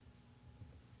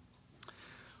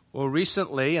Well,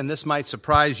 recently, and this might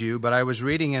surprise you, but I was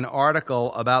reading an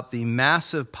article about the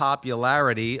massive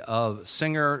popularity of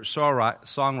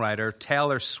singer-songwriter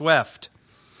Taylor Swift.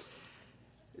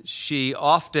 She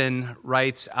often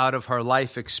writes out of her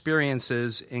life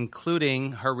experiences,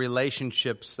 including her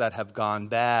relationships that have gone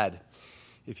bad.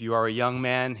 If you are a young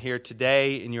man here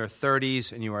today in your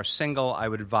 30s and you are single, I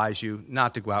would advise you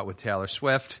not to go out with Taylor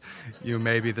Swift. You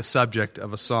may be the subject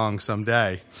of a song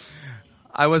someday.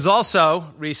 I was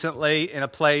also recently in a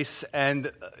place, and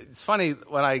it's funny,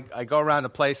 when I go around to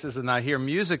places and I hear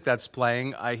music that's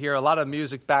playing, I hear a lot of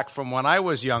music back from when I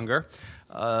was younger,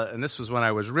 and this was when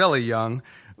I was really young,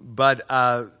 but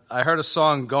I heard a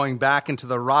song going back into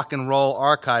the rock and roll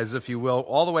archives, if you will,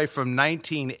 all the way from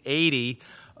 1980.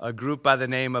 A group by the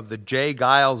name of the J.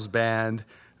 Geils Band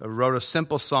wrote a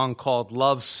simple song called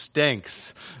Love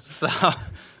Stinks.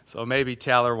 So maybe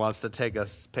Taylor wants to take a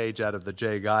page out of the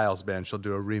J. Geils Band. She'll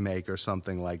do a remake or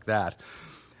something like that.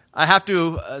 I have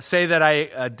to say that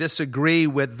I disagree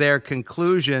with their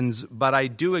conclusions, but I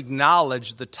do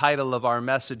acknowledge the title of our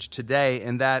message today,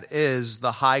 and that is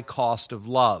The High Cost of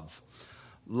Love.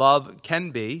 Love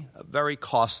can be very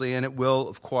costly, and it will,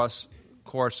 of course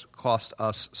cost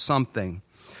us something.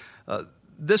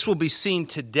 This will be seen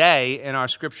today in our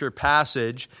scripture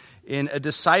passage in a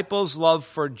disciple's love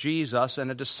for Jesus,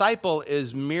 and a disciple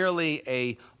is merely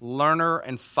a learner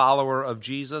and follower of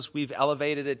Jesus. We've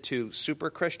elevated it to super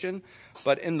Christian,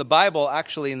 but in the Bible,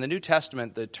 actually in the New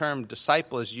Testament, the term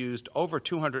disciple is used over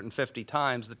 250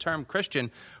 times. The term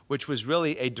Christian, which was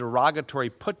really a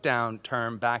derogatory put-down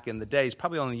term back in the day, is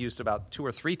probably only used about 2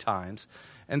 or 3 times.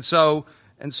 And so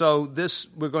this,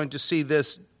 we're going to see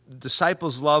this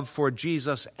disciples' love for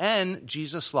Jesus and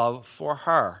Jesus' love for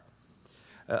her.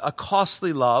 A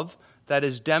costly love that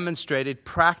is demonstrated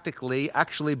practically,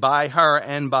 actually by her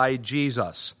and by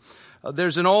Jesus.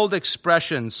 There's an old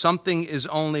expression, something is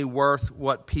only worth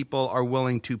what people are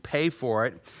willing to pay for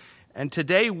it. And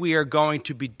today we are going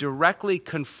to be directly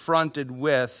confronted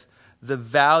with the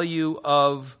value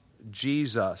of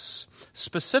Jesus.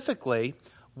 Specifically,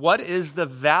 what is the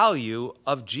value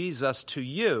of Jesus to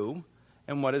you,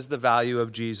 and what is the value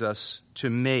of Jesus to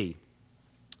me?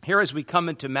 Here, as we come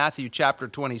into Matthew chapter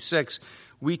 26,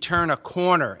 we turn a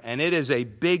corner, and it is a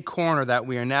big corner that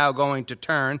we are now going to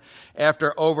turn.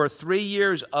 After over 3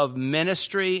 years of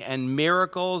ministry and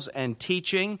miracles and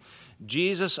teaching,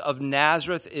 Jesus of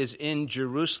Nazareth is in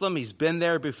Jerusalem. He's been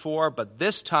there before, but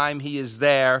this time he is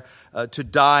there to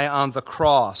die on the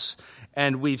cross.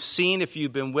 And we've seen, if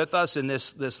you've been with us in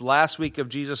this last week of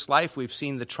Jesus' life, we've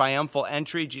seen the triumphal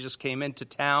entry. Jesus came into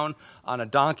town on a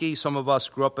donkey. Some of us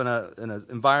grew up in an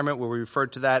environment where we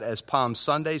referred to that as Palm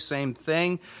Sunday, same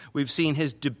thing. We've seen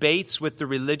his debates with the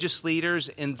religious leaders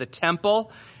in the temple.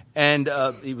 And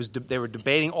they were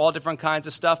debating all different kinds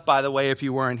of stuff. By the way, if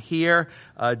you weren't here,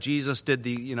 Jesus did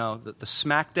the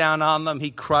smackdown on them.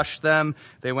 He crushed them.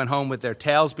 They went home with their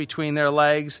tails between their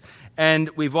legs. And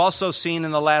we've also seen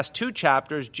in the last 2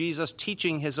 chapters, Jesus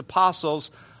teaching his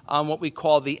apostles on what we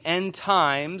call the end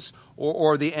times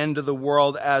or the end of the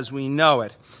world as we know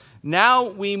it. Now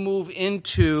we move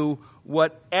into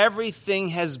what everything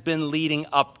has been leading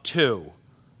up to.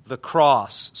 The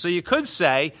cross. So you could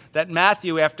say that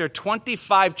Matthew, after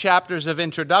 25 chapters of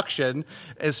introduction,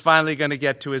 is finally going to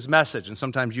get to his message. And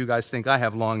sometimes you guys think I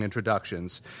have long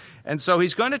introductions. And so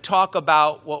he's going to talk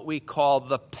about what we call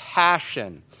the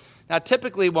passion. Now,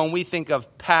 typically when we think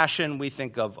of passion, we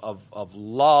think of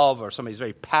love, or somebody's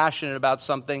very passionate about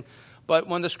something. But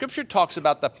when the scripture talks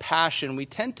about the passion, we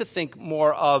tend to think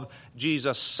more of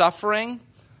Jesus' suffering,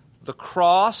 the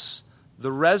cross,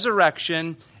 the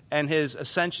resurrection, and his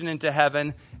ascension into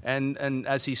heaven, and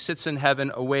as he sits in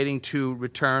heaven awaiting to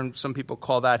return. Some people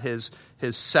call that his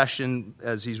session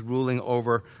as he's ruling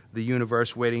over the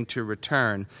universe, waiting to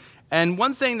return. And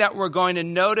one thing that we're going to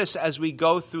notice as we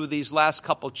go through these last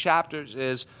couple chapters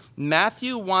is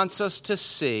Matthew wants us to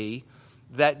see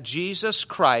that Jesus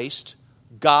Christ,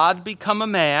 God become a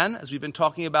man, as we've been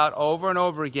talking about over and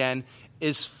over again,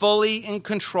 is fully in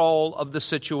control of the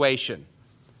situation.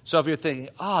 So if you're thinking,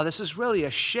 this is really a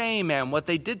shame, man, what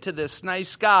they did to this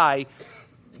nice guy,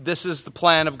 this is the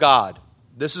plan of God.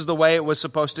 This is the way it was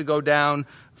supposed to go down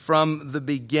from the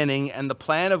beginning, and the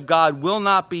plan of God will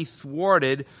not be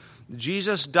thwarted.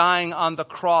 Jesus dying on the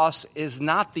cross is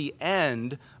not the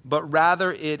end, but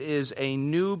rather it is a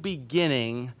new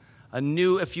beginning a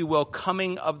new, if you will,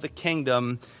 coming of the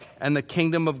kingdom, and the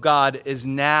kingdom of God is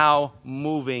now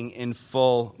moving in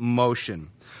full motion.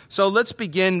 So let's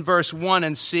begin verse 1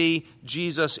 and see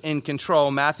Jesus in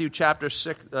control. Matthew chapter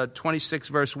 26,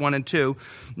 verse 1 and 2.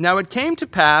 Now it came to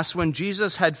pass when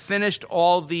Jesus had finished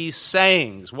all these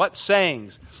sayings. What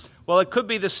sayings? Well, it could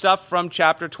be the stuff from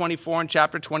chapter 24 and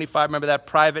chapter 25. Remember that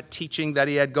private teaching that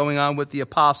he had going on with the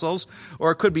apostles?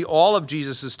 Or it could be all of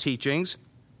Jesus' teachings.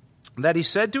 That he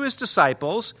said to his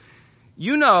disciples,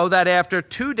 you know that after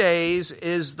 2 days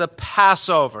is the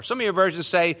Passover. Some of your versions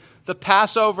say the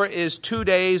Passover is 2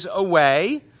 days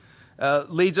away.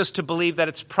 Leads us to believe that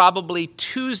it's probably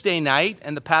Tuesday night,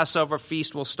 and the Passover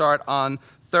feast will start on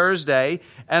Thursday.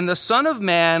 And the Son of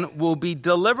Man will be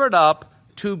delivered up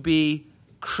to be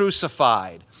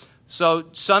crucified. So,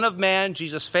 Son of Man,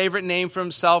 Jesus' favorite name for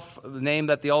himself, the name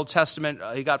that the Old Testament,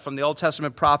 he got from the Old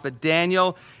Testament prophet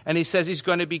Daniel, and he says he's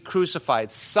going to be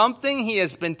crucified. Something he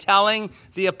has been telling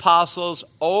the apostles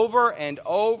over and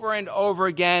over and over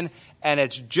again, and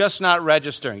it's just not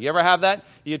registering. You ever have that?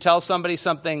 You tell somebody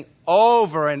something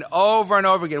over and over and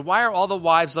over again. Why are all the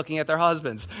wives looking at their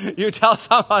husbands? You tell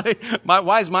somebody,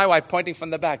 why is my wife pointing from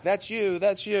the back? That's you,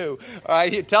 that's you. All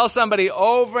right, you tell somebody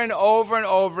over and over and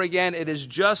over again, it is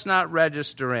just not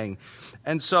registering.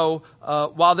 And so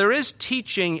while there is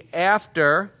teaching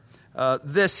after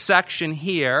this section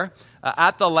here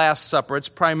at the Last Supper, it's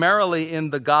primarily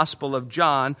in the Gospel of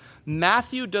John,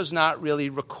 Matthew does not really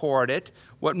record it.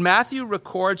 What Matthew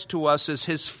records to us is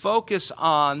his focus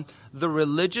on the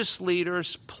religious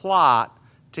leaders' plot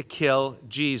to kill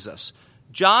Jesus.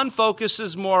 John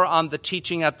focuses more on the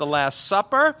teaching at the Last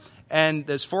Supper, and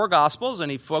there's 4 Gospels, and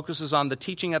he focuses on the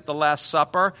teaching at the Last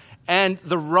Supper and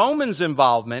the Romans'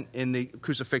 involvement in the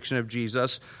crucifixion of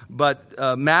Jesus.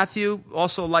 But Matthew,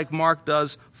 also like Mark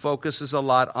does, focuses a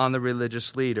lot on the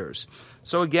religious leaders.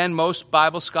 So again, most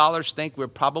Bible scholars think we're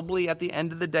probably at the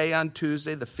end of the day on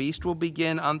Tuesday. The feast will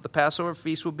begin the Passover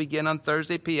feast will begin on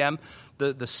Thursday p.m.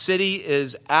 The city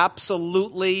is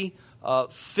absolutely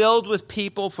filled with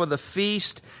people for the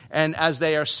feast, and as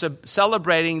they are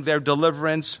celebrating their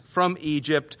deliverance from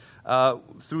Egypt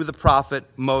through the prophet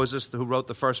Moses, who wrote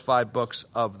the first 5 books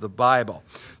of the Bible.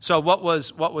 So what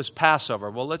was Passover?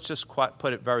 Well, let's just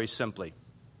put it very simply.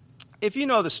 If you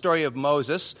know the story of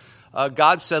Moses,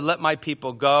 God said, let my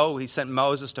people go. He sent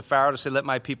Moses to Pharaoh to say, let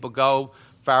my people go.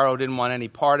 Pharaoh didn't want any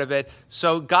part of it.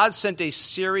 So God sent a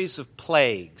series of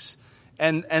plagues.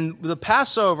 And the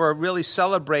Passover really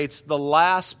celebrates the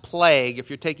last plague. If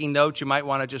you're taking notes, you might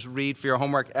want to just read for your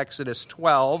homework Exodus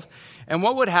 12. And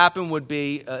what would happen would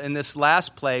be, in this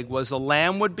last plague, was a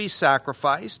lamb would be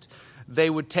sacrificed.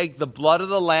 They would take the blood of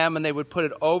the lamb and they would put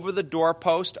it over the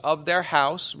doorpost of their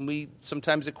house. We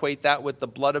sometimes equate that with the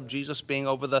blood of Jesus being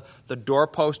over the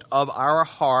doorpost of our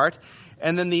heart.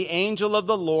 And then the angel of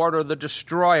the Lord, or the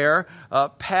destroyer,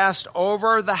 passed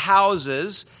over the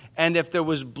houses. And if there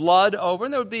was blood over,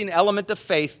 and there would be an element of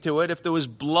faith to it, if there was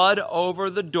blood over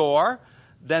the door,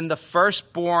 then the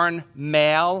firstborn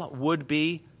male would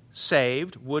be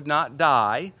saved, would not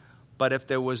die. But if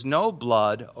there was no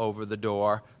blood over the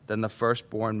door, then the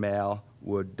firstborn male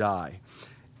would die.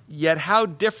 Yet how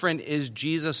different is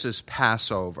Jesus'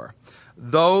 Passover?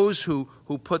 Those who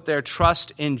put their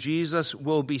trust in Jesus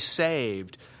will be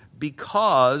saved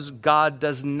because God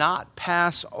does not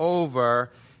pass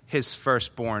over his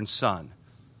firstborn son.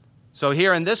 So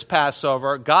here in this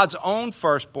Passover, God's own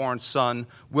firstborn son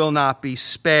will not be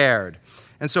spared.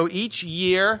 And so each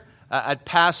year at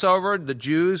Passover, the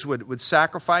Jews would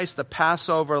sacrifice the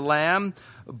Passover lamb.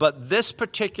 But this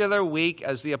particular week,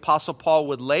 as the Apostle Paul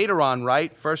would later on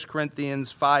write, 1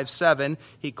 Corinthians 5:7,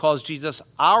 he calls Jesus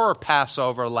our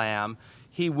Passover lamb.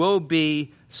 He will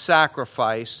be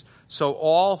sacrificed. So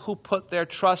all who put their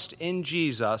trust in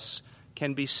Jesus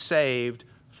can be saved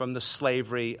from the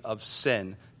slavery of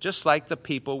sin, just like the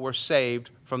people were saved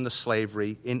from the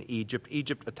slavery in Egypt.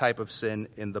 Egypt, a type of sin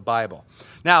in the Bible.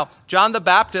 Now, John the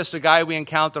Baptist, a guy we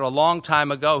encountered a long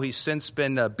time ago, he's since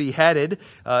been beheaded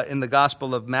in the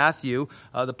Gospel of Matthew.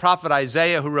 The prophet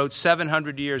Isaiah, who wrote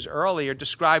 700 years earlier,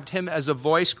 described him as a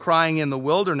voice crying in the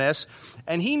wilderness.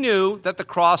 And he knew that the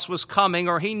cross was coming,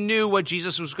 or he knew what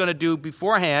Jesus was going to do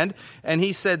beforehand. And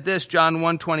he said this, John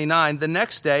 1:29, the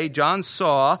next day John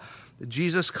saw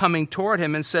Jesus coming toward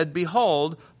him and said,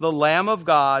 behold, the Lamb of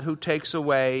God who takes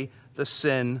away the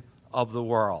sin of the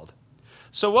world.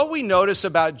 So what we notice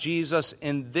about Jesus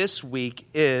in this week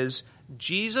is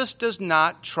Jesus does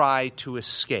not try to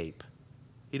escape.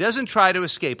 He doesn't try to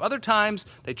escape. Other times,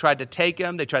 they tried to take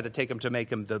him. They tried to take him to make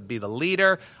him be the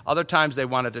leader. Other times, they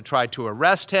wanted to try to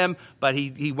arrest him, but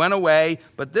he went away.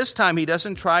 But this time, he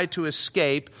doesn't try to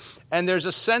escape. And there's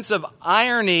a sense of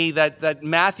irony that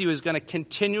Matthew is going to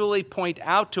continually point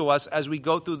out to us as we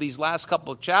go through these last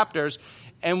couple of chapters.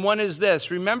 And one is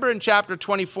this. Remember in chapter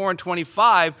 24 and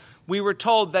 25, we were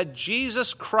told that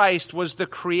Jesus Christ was the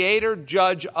creator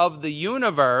judge of the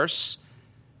universe.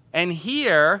 And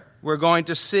here we're going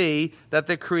to see that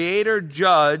the creator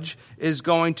judge is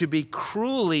going to be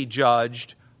cruelly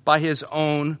judged by his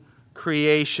own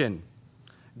creation.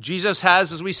 Jesus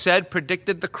has, as we said,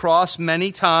 predicted the cross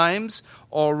many times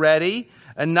already.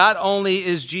 And not only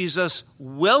is Jesus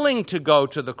willing to go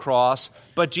to the cross,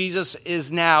 but Jesus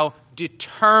is now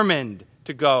determined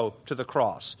to go to the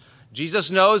cross. Jesus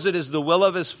knows it is the will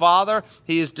of his Father.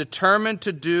 He is determined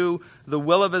to do the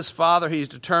will of his Father. He is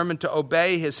determined to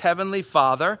obey his heavenly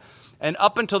Father. And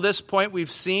up until this point,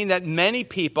 we've seen that many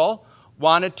people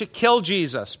wanted to kill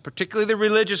Jesus, particularly the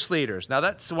religious leaders. Now,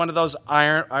 that's one of those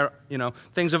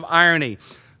things of irony.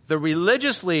 The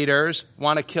religious leaders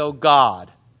want to kill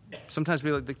God. Sometimes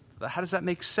we like, how does that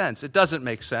make sense? It doesn't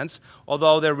make sense,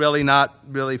 although they're really not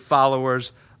really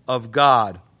followers of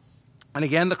God. And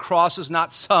again, the cross is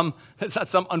not some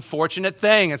unfortunate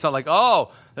thing. It's not like,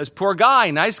 oh, this poor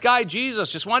guy, nice guy,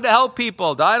 Jesus, just wanted to help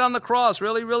people, died on the cross,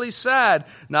 really, really sad.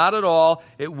 Not at all.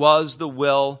 It was the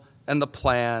will and the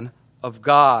plan of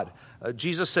God.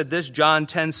 Jesus said this, John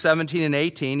 10:17 and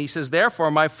 18. He says,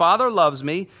 therefore, my Father loves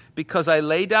me because I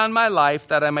lay down my life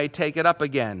that I may take it up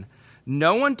again.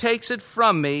 No one takes it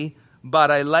from me, but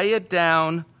I lay it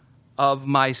down of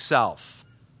myself.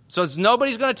 So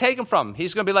nobody's going to take him from him.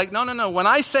 He's going to be like, no. When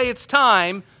I say it's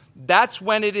time, that's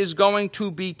when it is going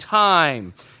to be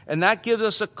time. And that gives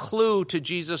us a clue to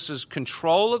Jesus'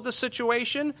 control of the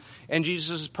situation and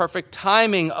Jesus' perfect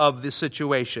timing of the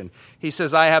situation. He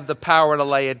says, I have the power to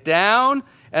lay it down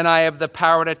and I have the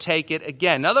power to take it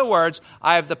again. In other words,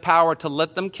 I have the power to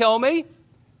let them kill me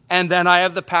and then I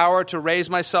have the power to raise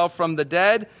myself from the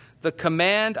dead. This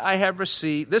command I have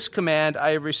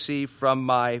received from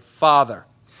my Father.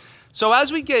 So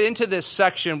as we get into this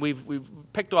section, we've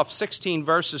picked off 16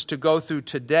 verses to go through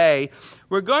today.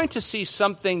 We're going to see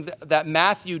something that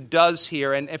Matthew does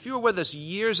here. And if you were with us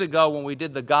years ago when we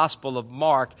did the Gospel of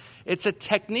Mark, it's a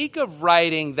technique of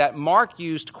writing that Mark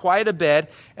used quite a bit.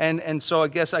 And so I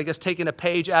guess taking a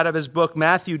page out of his book,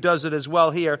 Matthew does it as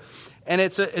well here. And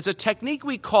it's a technique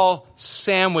we call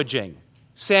sandwiching.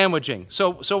 Sandwiching.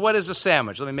 So what is a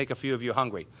sandwich? Let me make a few of you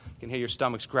hungry. You can hear your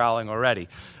stomachs growling already.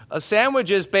 A sandwich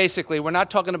is basically, we're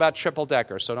not talking about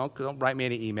triple-decker, so don't write me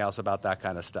any emails about that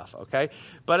kind of stuff, okay?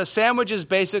 But a sandwich is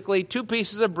basically 2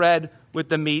 pieces of bread with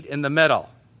the meat in the middle.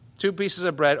 2 pieces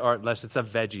of bread, or unless it's a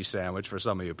veggie sandwich for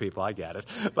some of you people, I get it.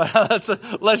 But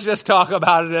let's just talk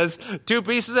about it as 2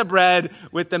 pieces of bread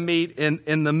with the meat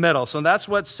in the middle. So that's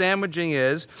what sandwiching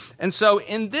is. And so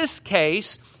in this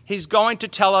case, he's going to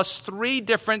tell us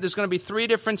there's going to be 3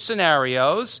 different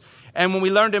scenarios. And when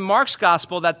we learned in Mark's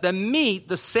gospel that the meat,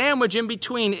 the sandwich in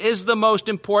between, is the most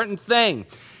important thing.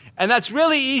 And that's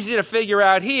really easy to figure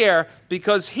out here,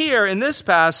 because here in this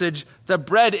passage, the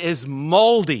bread is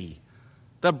moldy.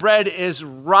 The bread is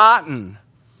rotten.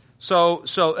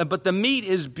 But the meat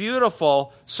is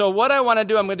beautiful. So what I want to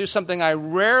do, I'm going to do something I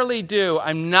rarely do.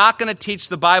 I'm not going to teach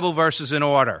the Bible verses in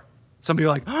order. Some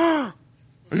people are like, oh,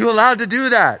 are you allowed to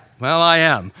do that? Well, I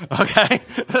am, okay?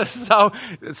 So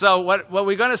what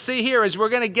we're going to see here is we're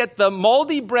going to get the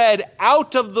moldy bread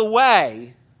out of the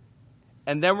way,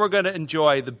 and then we're going to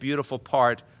enjoy the beautiful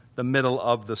part, the middle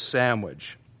of the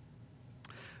sandwich.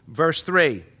 Verse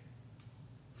 3,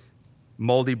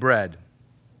 moldy bread.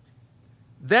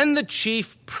 Then the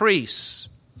chief priests.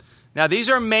 Now, these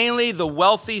are mainly the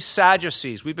wealthy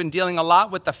Sadducees. We've been dealing a lot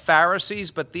with the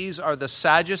Pharisees, but these are the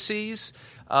Sadducees.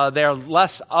 There are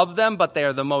less of them, but they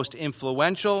are the most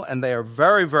influential, and they are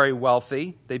very, very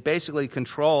wealthy. They basically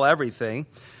control everything.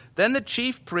 Then the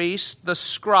chief priests, the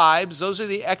scribes, those are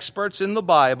the experts in the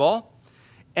Bible,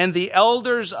 and the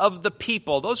elders of the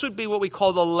people. Those would be what we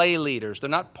call the lay leaders. They're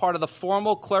not part of the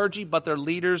formal clergy, but they're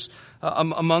leaders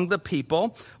among the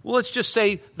people. Well, let's just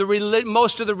say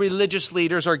most of the religious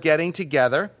leaders are getting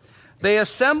together. They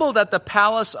assembled at the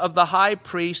palace of the high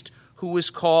priest, who was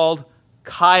called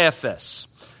Caiaphas.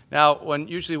 Now,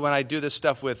 usually when I do this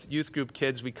stuff with youth group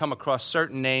kids, we come across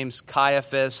certain names,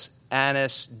 Caiaphas,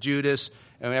 Annas, Judas,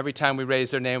 and every time we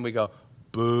raise their name, we go,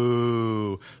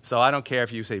 boo. So I don't care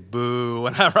if you say boo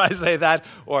whenever I say that,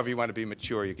 or if you want to be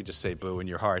mature, you can just say boo in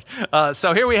your heart.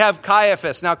 So here we have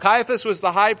Caiaphas. Now, Caiaphas was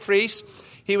the high priest.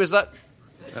 He was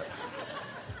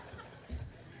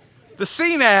the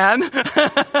C-man.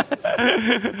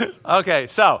 Okay,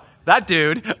 so that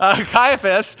dude,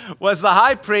 Caiaphas, was the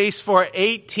high priest for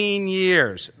 18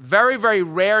 years. Very, very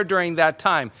rare during that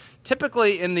time.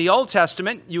 Typically, in the Old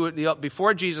Testament,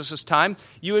 before Jesus' time,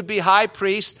 you would be high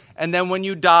priest, and then when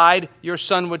you died, your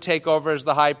son would take over as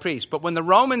the high priest. But when the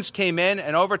Romans came in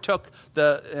and overtook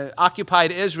the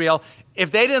occupied Israel, if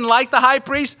they didn't like the high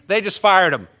priest, they just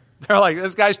fired him. They're like,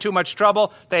 this guy's too much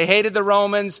trouble. They hated the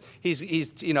Romans. He's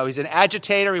an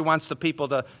agitator. He wants the people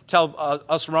to tell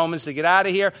us Romans to get out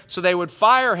of here. So they would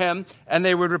fire him, and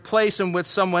they would replace him with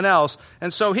someone else.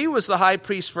 And so he was the high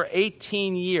priest for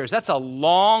 18 years. That's a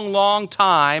long, long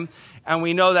time. And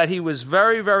we know that he was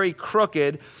very, very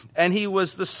crooked. And he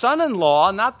was the son-in-law,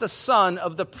 not the son,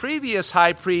 of the previous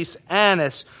high priest,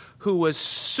 Annas, who was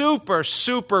super,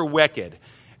 super wicked.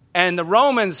 And the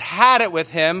Romans had it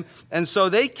with him, and so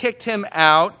they kicked him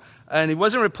out. And he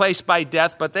wasn't replaced by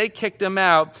death, but they kicked him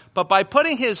out. But by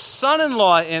putting his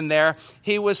son-in-law in there,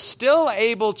 he was still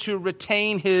able to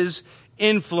retain his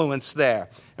influence there.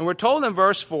 And we're told in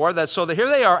verse 4 that, here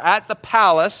they are at the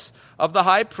palace of the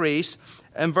high priest,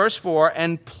 and verse 4,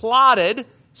 and plotted,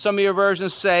 some of your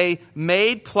versions say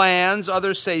made plans,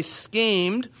 others say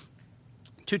schemed,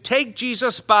 to take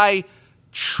Jesus by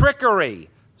trickery.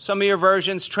 Some of your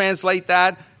versions translate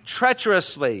that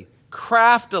treacherously,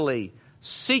 craftily,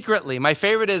 secretly. My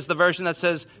favorite is the version that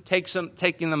says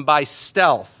taking them by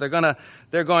stealth.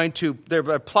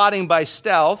 They're plotting by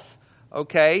stealth,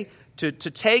 okay, to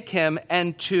take him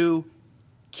and to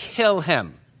kill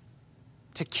him.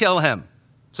 To kill him.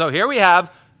 So here we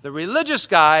have the religious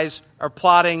guys are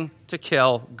plotting to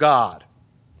kill God.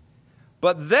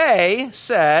 But they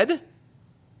said,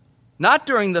 not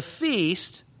during the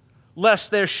feast,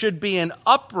 lest there should be an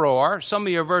uproar, some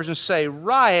of your versions say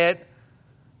riot,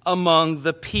 among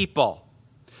the people.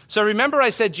 So remember I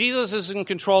said Jesus is in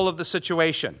control of the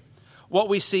situation. What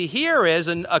we see here is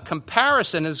a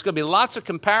comparison, and there's going to be lots of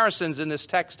comparisons in this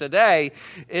text today,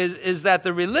 is that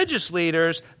the religious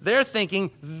leaders, they're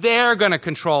thinking they're going to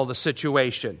control the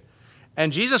situation.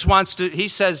 And Jesus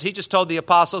he just told the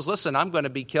apostles, listen, I'm going to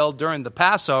be killed during the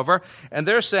Passover. And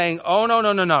they're saying, oh,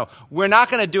 no. We're not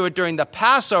going to do it during the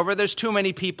Passover. There's too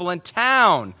many people in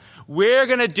town. We're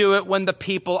going to do it when the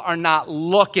people are not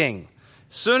looking.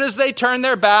 As soon as they turn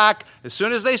their back, as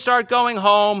soon as they start going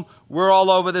home, we're all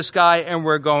over this guy and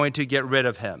we're going to get rid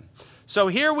of him. So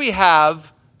here we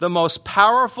have the most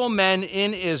powerful men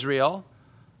in Israel,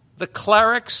 the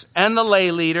clerics and the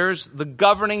lay leaders, the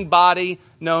governing body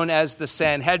known as the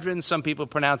Sanhedrin. Some people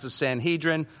pronounce it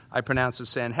Sanhedrin. I pronounce it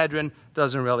Sanhedrin.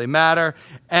 Doesn't really matter.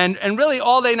 And really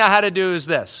all they know how to do is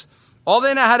this. All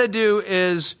they know how to do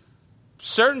is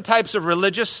certain types of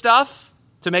religious stuff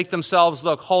to make themselves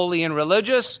look holy and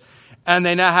religious, and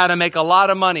they know how to make a lot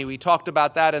of money. We talked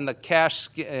about that in the cash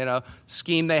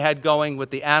scheme they had going with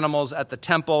the animals at the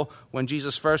temple when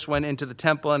Jesus first went into the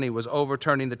temple and he was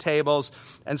overturning the tables.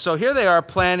 And so here they are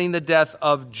planning the death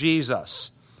of Jesus.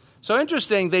 So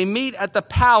interesting, they meet at the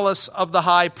palace of the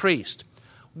high priest.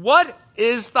 What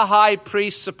is the high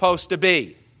priest supposed to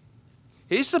be?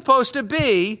 He's supposed to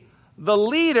be the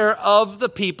leader of the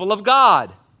people of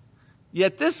God.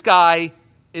 Yet this guy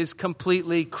is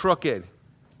completely crooked.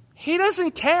 He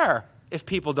doesn't care if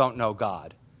people don't know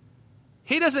God.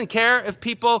 He doesn't care if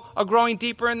people are growing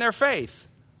deeper in their faith.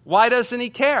 Why doesn't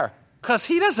he care? Because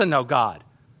he doesn't know God.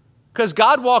 Because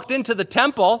God walked into the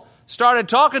temple, started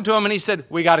talking to him, and he said,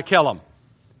 we got to kill him.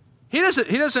 He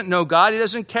doesn't know God. He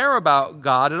doesn't care about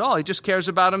God at all. He just cares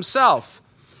about himself.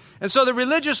 And so the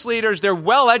religious leaders, they're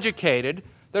well educated.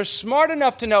 They're smart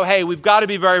enough to know, hey, we've got to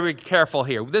be very, very careful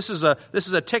here. This is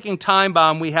a ticking time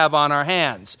bomb we have on our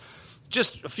hands.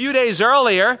 Just a few days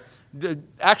earlier,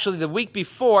 actually the week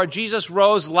before, Jesus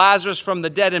rose Lazarus from the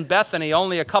dead in Bethany,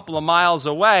 only a couple of miles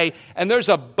away, and there's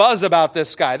a buzz about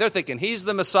this guy. They're thinking he's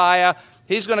the Messiah.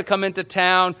 He's going to come into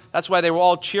town. That's why they were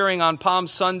all cheering on Palm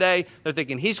Sunday. They're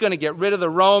thinking he's going to get rid of the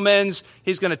Romans.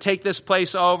 He's going to take this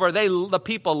place over. The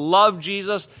people love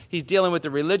Jesus. He's dealing with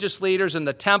the religious leaders in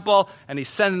the temple, and he's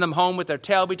sending them home with their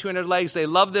tail between their legs. They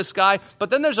love this guy.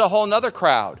 But then there's a whole other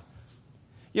crowd.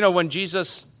 You know, when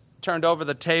Jesus turned over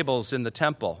the tables in the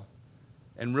temple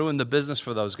and ruined the business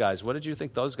for those guys, what did you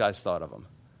think those guys thought of him?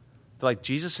 They're like,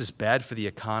 Jesus is bad for the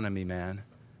economy, man.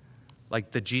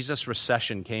 Like the Jesus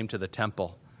recession came to the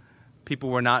temple. People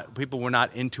were not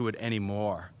into it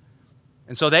anymore.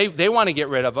 And so they want to get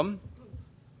rid of him.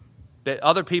 The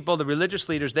other people, the religious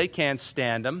leaders, they can't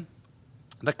stand him.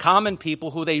 The common people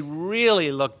who they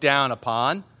really look down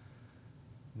upon,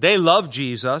 they love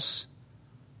Jesus.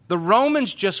 The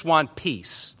Romans just want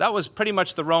peace. That was pretty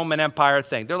much the Roman Empire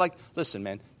thing. They're like, listen,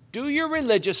 man, Do your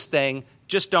religious thing,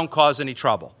 just don't cause any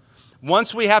trouble.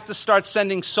 Once we have to start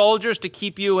sending soldiers to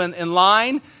keep you in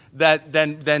line,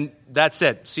 then that's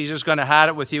it. Caesar's going to have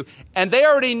it with you. And they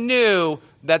already knew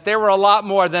that there were a lot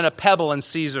more than a pebble in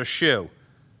Caesar's shoe.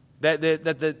 That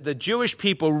the Jewish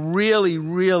people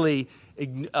really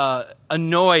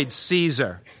annoyed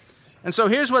Caesar. And so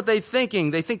here's what they're thinking.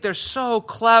 They think they're so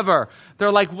clever.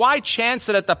 They're like, why chance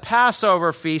it at the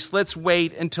Passover feast? Let's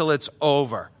wait until it's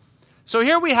over. So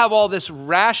here we have all this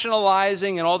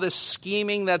rationalizing and all this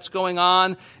scheming that's going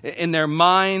on in their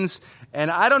minds.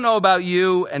 And I don't know about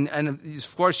you, and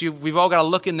of course we've all got to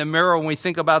look in the mirror when we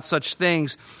think about such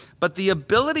things, but the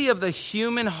ability of the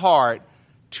human heart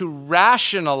to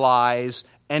rationalize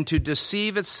and to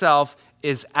deceive itself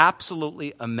is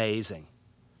absolutely amazing.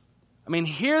 I mean,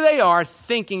 here they are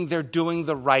thinking they're doing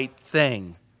the right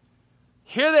thing.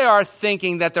 Here they are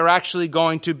thinking that they're actually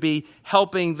going to be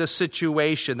helping the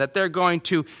situation, that they're going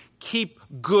to keep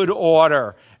good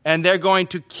order, and they're going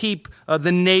to keep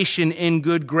the nation in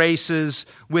good graces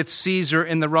with Caesar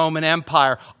in the Roman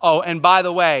Empire. Oh, and by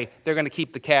the way, they're going to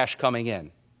keep the cash coming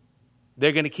in.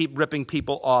 They're going to keep ripping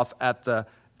people off at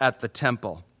the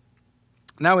temple.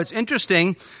 Now, it's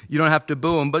interesting, you don't have to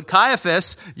boo him, but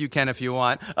Caiaphas, you can if you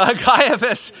want,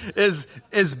 Caiaphas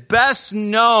is best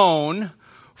known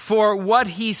for what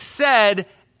he said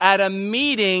at a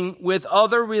meeting with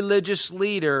other religious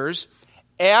leaders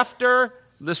after,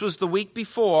 this was the week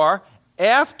before,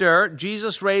 after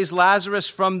Jesus raised Lazarus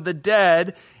from the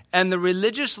dead, and the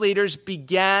religious leaders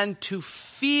began to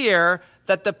fear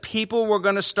that the people were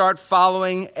going to start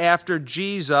following after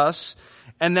Jesus.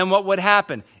 And then what would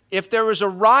happen? If there was a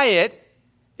riot,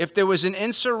 if there was an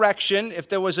insurrection, if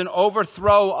there was an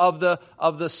overthrow of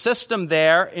the system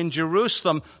there in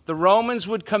Jerusalem, the Romans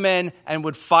would come in and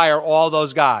would fire all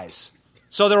those guys.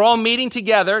 So they're all meeting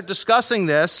together, discussing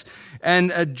this,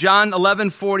 and John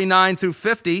 11:49 through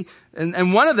 50,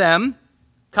 and one of them,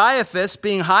 Caiaphas,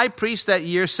 being high priest that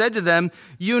year, said to them,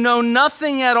 "You know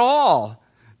nothing at all.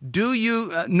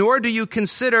 Nor do you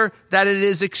consider that it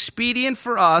is expedient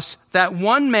for us that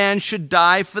one man should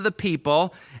die for the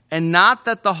people, and not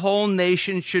that the whole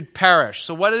nation should perish."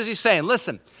 So what is he saying?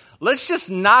 Listen, let's just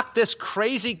knock this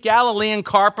crazy Galilean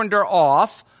carpenter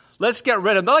off. Let's get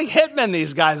rid of him. They're like hitmen,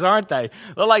 these guys, aren't they?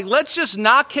 They're like, let's just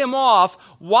knock him off.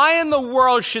 Why in the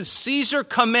world should Caesar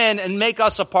come in and make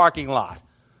us a parking lot?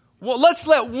 Well, let's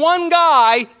let one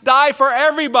guy die for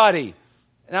everybody.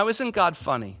 Now, isn't God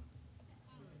funny?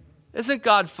 Isn't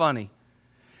God funny?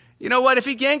 You know what? If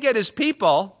he can't get his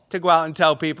people to go out and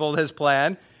tell people his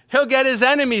plan, he'll get his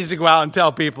enemies to go out and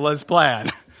tell people his plan.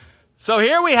 So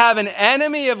here we have an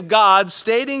enemy of God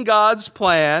stating God's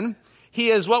plan.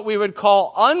 He is what we would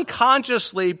call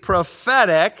unconsciously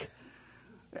prophetic.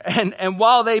 And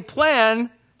while they plan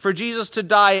for Jesus to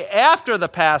die after the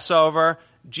Passover,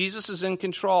 Jesus is in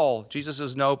control. Jesus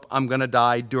says, nope, I'm going to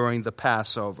die during the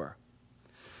Passover.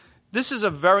 This is a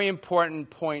very important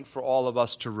point for all of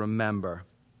us to remember.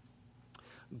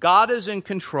 God is in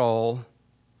control,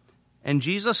 and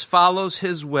Jesus follows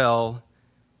his will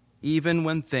even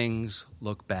when things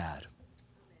look bad.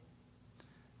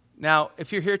 Now,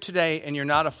 if you're here today and you're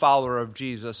not a follower of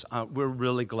Jesus, we're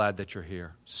really glad that you're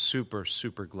here. Super,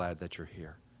 super glad that you're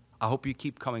here. I hope you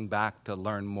keep coming back to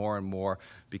learn more and more,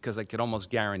 because I can almost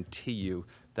guarantee you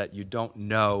that you don't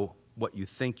know what you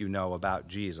think you know about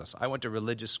Jesus. I went to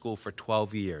religious school for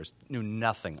 12 years, knew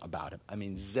nothing about him. I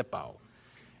mean, zippo.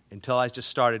 Until I just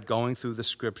started going through the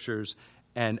scriptures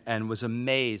and was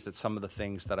amazed at some of the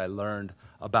things that I learned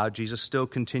about Jesus. Still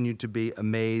continue to be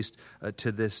amazed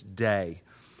to this day.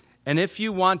 And if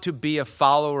you want to be a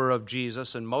follower of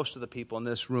Jesus, and most of the people in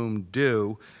this room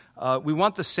do, we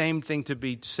want the same thing to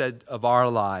be said of our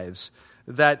lives,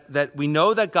 that we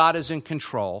know that God is in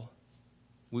control.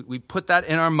 We put that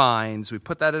in our minds, we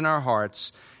put that in our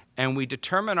hearts, and we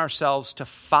determine ourselves to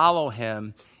follow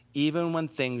him even when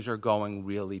things are going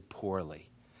really poorly.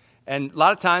 And a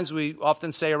lot of times we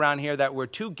often say around here that we're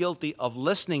too guilty of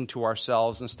listening to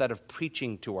ourselves instead of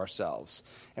preaching to ourselves.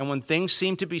 And when things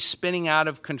seem to be spinning out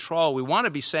of control, we want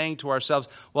to be saying to ourselves,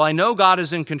 well, I know God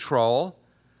is in control,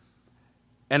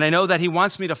 and I know that he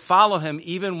wants me to follow him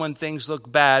even when things look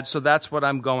bad, so that's what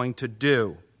I'm going to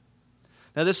do.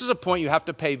 Now, this is a point you have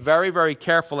to pay very, very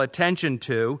careful attention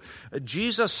to.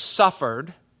 Jesus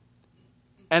suffered,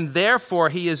 and therefore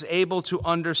he is able to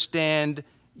understand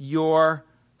your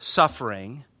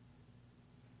suffering.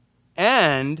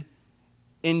 And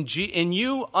in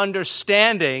you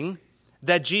understanding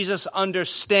that Jesus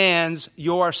understands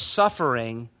your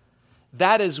suffering,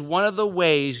 that is one of the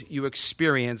ways you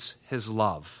experience his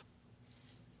love.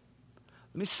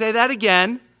 Let me say that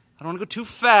again. I don't want to go too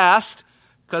fast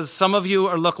because some of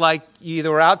you look like you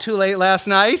either were out too late last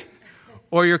night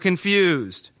or you're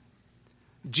confused.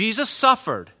 Jesus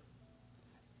suffered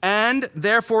and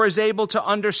therefore is able to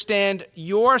understand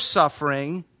your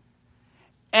suffering.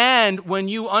 And when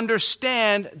you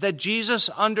understand that Jesus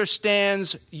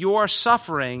understands your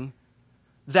suffering,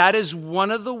 that is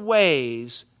one of the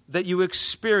ways that you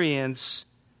experience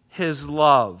his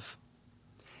love.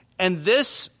 And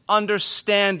this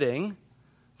understanding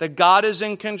that God is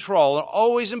in control, and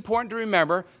always important to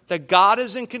remember that God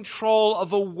is in control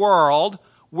of a world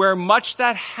where much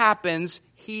that happens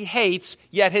he hates,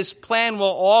 yet his plan will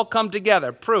all come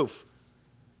together. Proof.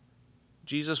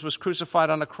 Jesus was crucified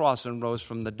on a cross and rose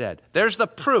from the dead. There's the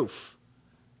proof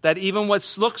that even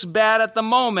what looks bad at the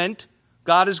moment,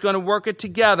 God is going to work it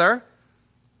together.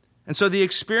 And so the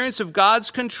experience of God's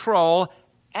control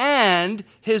and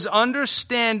his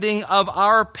understanding of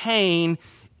our pain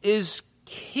is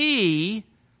key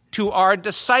to our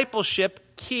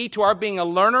discipleship, key to our being a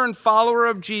learner and follower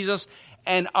of Jesus,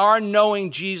 and our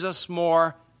knowing Jesus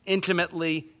more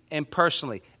intimately and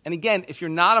personally. And again, if you're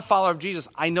not a follower of Jesus,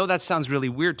 I know that sounds really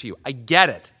weird to you. I get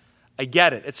it.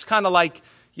 It's kind of like,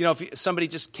 if somebody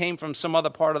just came from some other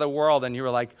part of the world and you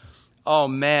were like, oh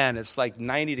man, it's like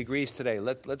 90 degrees today.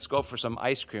 Let's go for some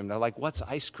ice cream. They're like, what's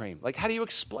ice cream? Like, how do you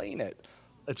explain it?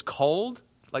 It's cold?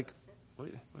 Like,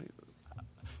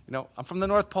 I'm from the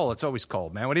North Pole. It's always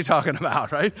cold, man. What are you talking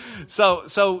about, right? So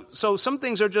some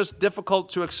things are just difficult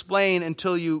to explain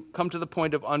until you come to the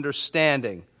point of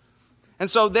understanding. And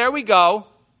so there we go.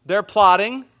 They're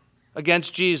plotting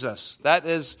against Jesus. That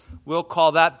is, we'll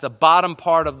call that the bottom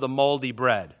part of the moldy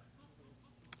bread.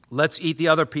 Let's eat the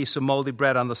other piece of moldy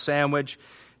bread on the sandwich.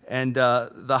 And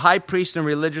the high priest and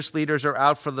religious leaders are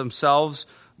out for themselves,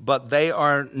 but they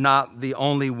are not the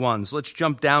only ones. Let's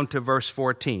jump down to verse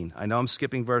 14. I know I'm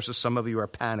skipping verses. Some of you are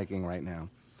panicking right now.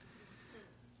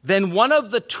 Then one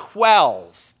of the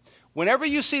 12. Whenever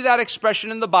you see that expression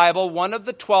in the Bible, one of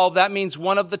the 12, that means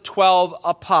one of the 12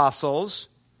 apostles,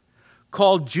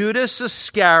 called Judas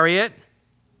Iscariot,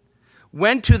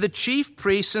 went to the chief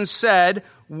priests and said,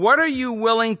 "What are you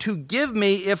willing to give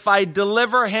me if I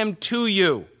deliver him to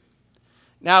you?"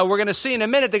 Now, we're going to see in a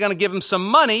minute they're going to give him some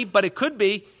money, but it could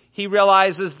be he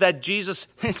realizes that Jesus,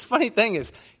 his funny thing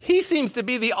is, he seems to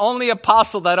be the only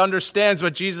apostle that understands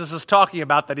what Jesus is talking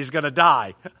about, that he's going to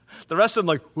die. The rest of them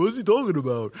like, what is he talking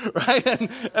about? Right?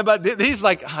 But he's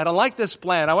like, I don't like this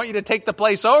plan. I want you to take the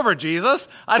place over, Jesus.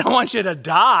 I don't want you to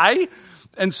die.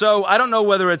 And so I don't know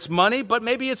whether it's money, but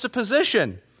maybe it's a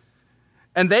position.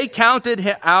 And they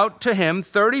counted out to him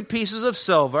 30 pieces of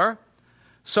silver.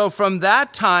 So from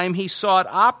that time, he sought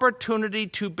opportunity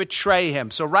to betray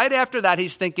him. So right after that,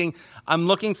 he's thinking, I'm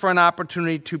looking for an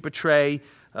opportunity to betray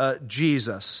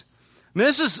Jesus. I mean,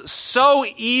 this is so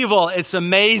evil, it's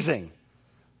amazing.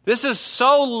 This is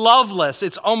so loveless,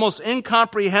 it's almost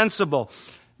incomprehensible.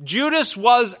 Judas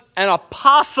was an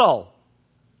apostle.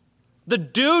 The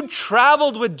dude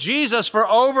traveled with Jesus for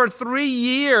over 3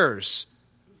 years.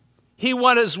 He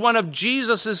was one of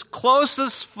Jesus'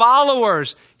 closest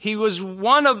followers. He was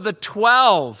one of the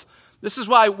 12. This is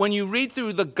why when you read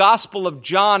through the Gospel of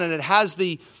John and it has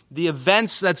the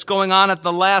events that's going on at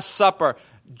the Last Supper,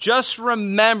 just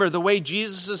remember the way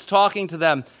Jesus is talking to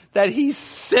them, that he's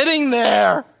sitting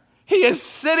there. He is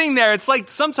sitting there.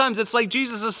 Sometimes it's like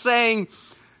Jesus is saying,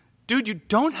 dude, you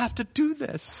don't have to do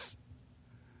this.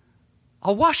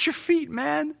 I'll wash your feet,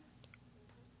 man.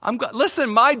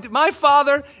 Listen, my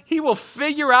Father, he will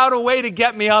figure out a way to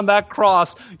get me on that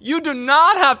cross. You do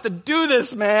not have to do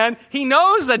this, man. He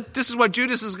knows that this is what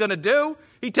Judas is going to do.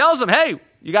 He tells him, hey,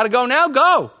 you got to go now?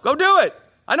 Go do it.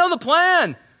 I know the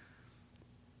plan.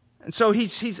 And so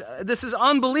this is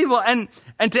unbelievable. And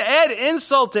to add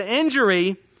insult to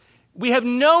injury, we have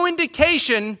no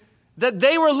indication that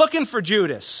they were looking for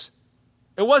Judas.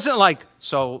 It wasn't like,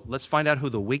 so let's find out who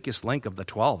the weakest link of the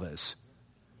 12 is.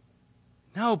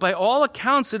 No, by all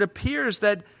accounts, it appears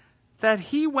that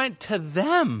he went to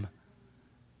them.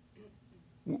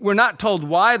 We're not told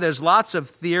why. There's lots of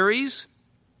theories.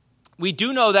 We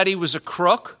do know that he was a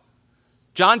crook.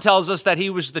 John tells us that he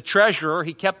was the treasurer.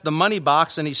 He kept the money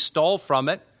box and he stole from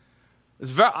it.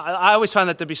 I always find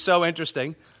that to be so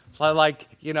interesting. Like,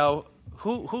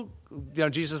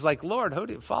 Jesus is like,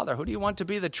 Lord, Father, who do you want to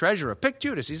be the treasurer? Pick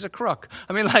Judas. He's a crook.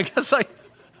 I mean, it's like,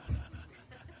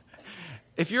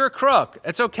 if you're a crook,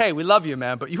 it's okay. We love you,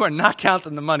 man, but you are not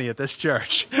counting the money at this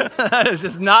church. That is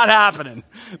just not happening.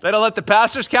 They don't let the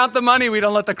pastors count the money. We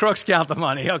don't let the crooks count the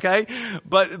money, okay?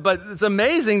 But it's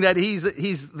amazing that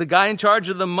he's the guy in charge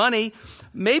of the money.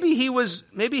 Maybe he was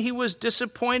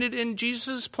disappointed in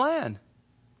Jesus' plan.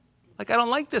 Like, I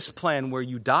don't like this plan where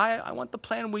you die. I want the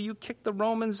plan where you kick the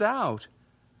Romans out.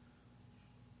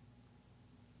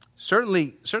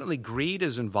 Certainly greed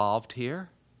is involved here.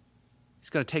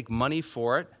 He's going to take money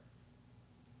for it.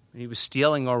 He was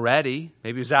stealing already.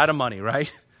 Maybe he was out of money,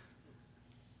 right?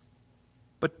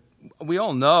 But we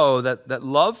all know that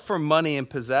love for money and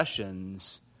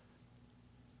possessions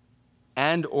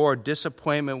and or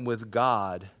disappointment with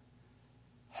God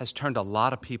has turned a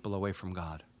lot of people away from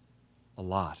God. A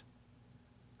lot.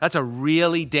 That's a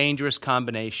really dangerous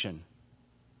combination.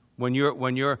 When you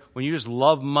just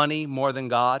love money more than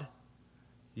God,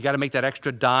 you got to make that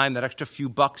extra dime, that extra few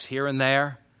bucks here and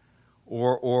there,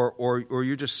 or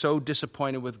you're just so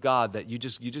disappointed with God that you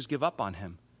just give up on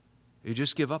him. You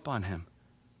just give up on him.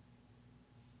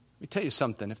 Let me tell you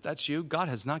something. If that's you, God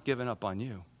has not given up on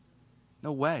you.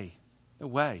 No way. No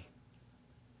way.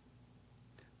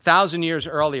 1,000 years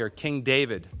earlier, King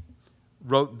David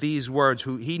wrote these words.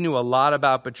 He knew a lot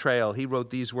about betrayal. He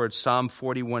wrote these words, Psalm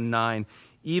 41:9.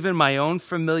 Even my own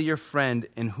familiar friend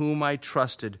in whom I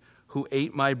trusted, who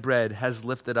ate my bread, has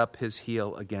lifted up his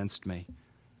heel against me.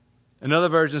 Another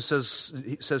version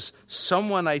says,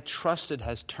 someone I trusted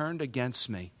has turned against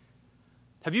me.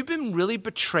 Have you been really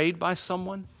betrayed by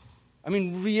someone? I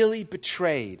mean, really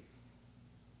betrayed.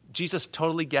 Jesus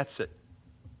totally gets it.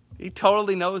 He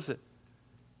totally knows it.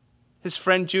 His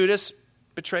friend Judas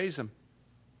betrays him.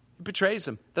 He betrays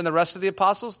him. Then the rest of the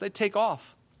apostles, they take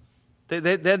off.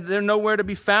 They're nowhere to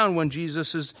be found when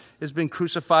Jesus has been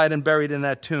crucified and buried in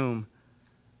that tomb.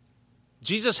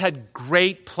 Jesus had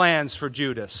great plans for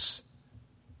Judas.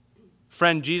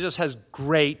 Friend, Jesus has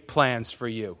great plans for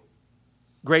you.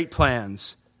 Great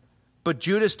plans. But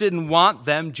Judas didn't want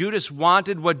them. Judas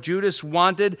wanted what Judas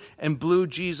wanted and blew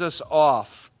Jesus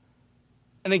off.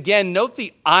 And again, note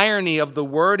the irony of the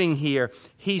wording here.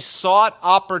 He sought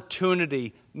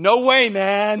opportunity. No way,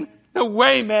 man. No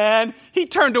way, man. He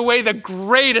turned away the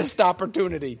greatest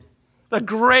opportunity. The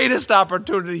greatest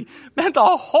opportunity. Man, the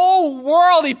whole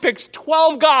world, he picks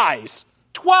 12 guys.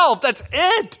 12, that's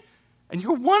it. And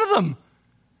you're one of them.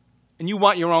 And you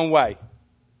want your own way.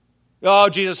 Oh,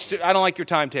 Jesus, I don't like your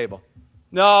timetable.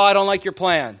 No, I don't like your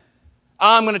plan.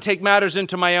 I'm going to take matters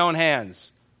into my own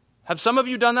hands. Have some of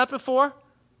you done that before?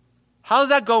 How does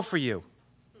that go for you?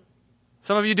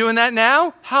 Some of you doing that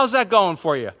now? How's that going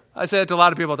for you? I say that to a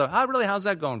lot of people. How's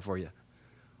that going for you?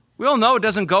 We all know it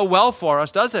doesn't go well for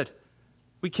us, does it?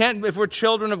 We can't, if we're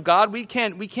children of God, we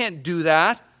can't do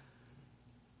that.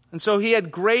 And so he had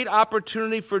great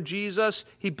opportunity for Jesus.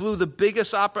 He blew the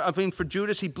biggest for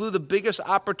Judas, he blew the biggest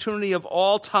opportunity of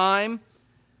all time.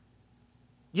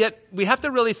 Yet we have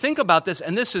to really think about this,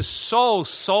 and this is so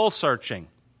soul-searching.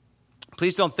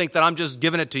 Please don't think that I'm just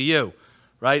giving it to you,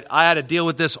 right? I had to deal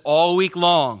with this all week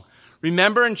long.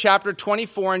 Remember in chapter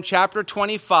 24 and chapter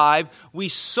 25, we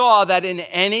saw that in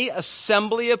any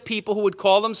assembly of people who would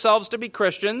call themselves to be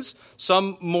Christians,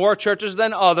 some more churches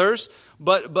than others,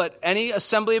 but any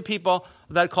assembly of people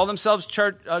that call themselves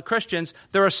Christians,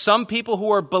 there are some people who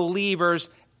are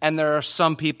believers and there are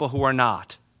some people who are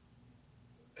not.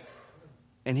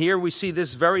 And here we see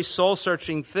this very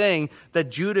soul-searching thing that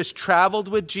Judas traveled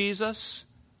with Jesus.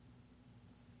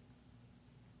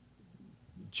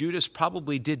 Judas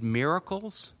probably did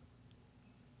miracles.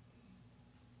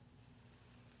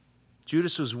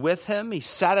 Judas was with him. He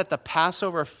sat at the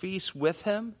Passover feast with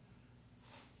him.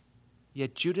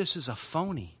 Yet Judas is a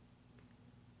phony.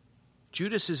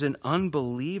 Judas is an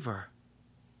unbeliever.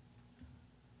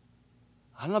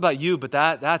 I don't know about you, but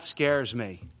that scares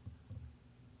me.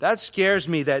 That scares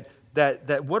me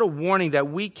that what a warning that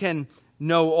we can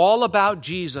know all about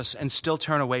Jesus and still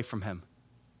turn away from him.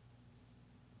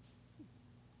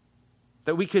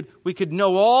 That we could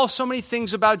know so many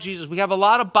things about Jesus. We have a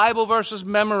lot of Bible verses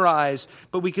memorized,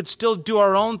 but we could still do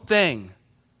our own thing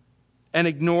and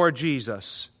ignore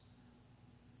Jesus.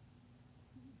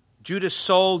 Judas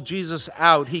sold Jesus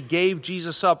out. He gave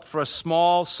Jesus up for a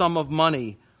small sum of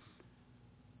money,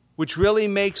 which really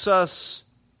makes us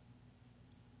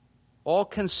all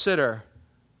consider,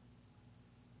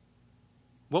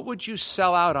 what would you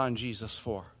sell out on Jesus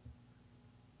for?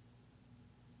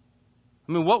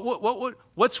 I mean,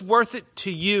 what's worth it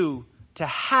to you to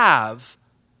have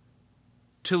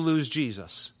to lose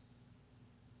Jesus?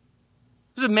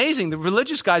 It's amazing. The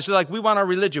religious guys are like, we want our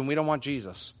religion. We don't want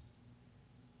Jesus.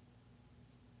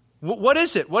 What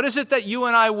is it? What is it that you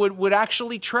and I would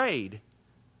actually trade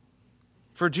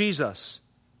for Jesus?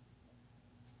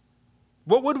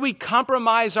 What would we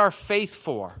compromise our faith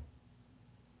for?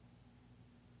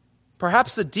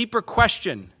 Perhaps the deeper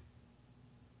question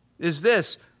is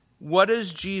this: what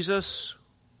is Jesus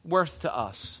worth to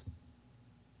us?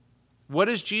 What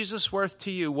is Jesus worth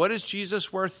to you? What is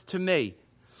Jesus worth to me?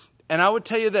 And I would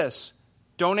tell you this,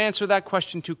 don't answer that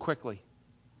question too quickly.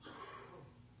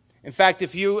 In fact,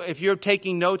 if you're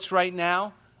taking notes right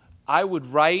now, I would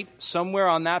write somewhere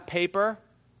on that paper,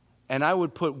 and I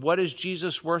would put, what is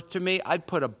Jesus worth to me? I'd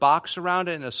put a box around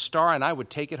it and a star, and I would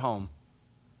take it home.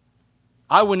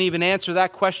 I wouldn't even answer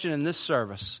that question in this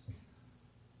service.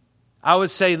 I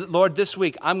would say, Lord, this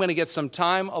week I'm going to get some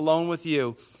time alone with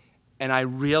you, and I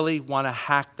really want to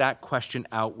hack that question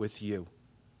out with you.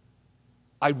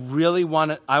 I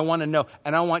want to know,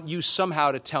 and I want you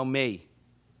somehow to tell me.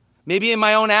 Maybe in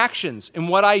my own actions, in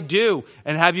what I do,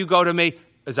 and have you go to me,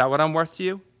 is that what I'm worth to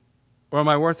you? Or am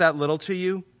I worth that little to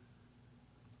you?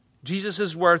 Jesus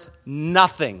is worth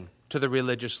nothing to the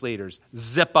religious leaders.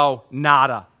 Zippo,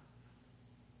 nada.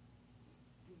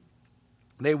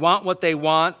 They want what they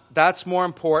want. That's more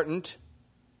important.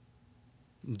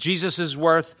 Jesus is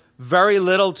worth very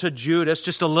little to Judas,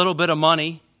 just a little bit of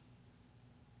money.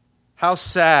 How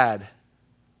sad.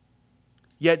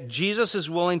 Yet Jesus is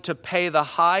willing to pay the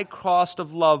high cost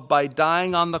of love by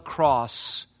dying on the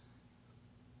cross,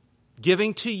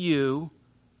 giving to you,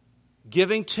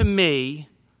 giving to me,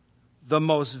 the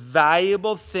most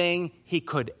valuable thing he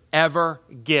could ever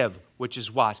give, which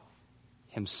is what?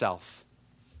 Himself.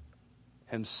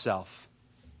 Himself.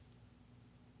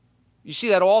 You see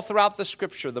that all throughout the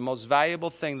Scripture. The most valuable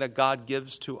thing that God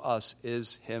gives to us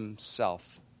is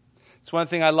Himself. It's one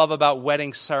thing I love about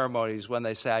wedding ceremonies when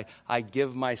they say, I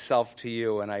give myself to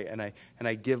you, and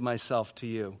I give myself to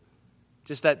you.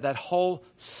 Just that whole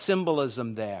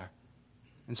symbolism there.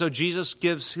 And so Jesus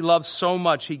gives, He loves so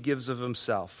much, He gives of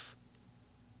Himself.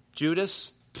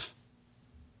 Judas,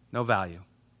 no value.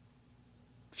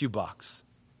 A few bucks.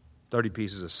 30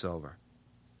 pieces of silver.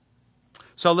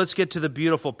 So let's get to the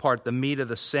beautiful part, the meat of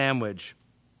the sandwich.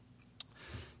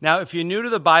 Now, if you're new to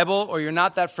the Bible or you're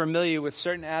not that familiar with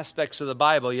certain aspects of the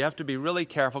Bible, you have to be really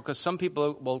careful because some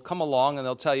people will come along and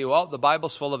they'll tell you, well, the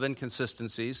Bible's full of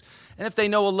inconsistencies. And if they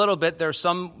know a little bit, there's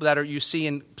some that you see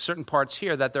in certain parts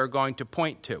here that they're going to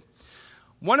point to.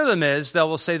 One of them is, they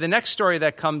will say the next story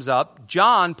that comes up,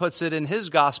 John puts it in his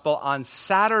gospel on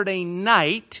Saturday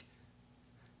night.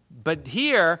 But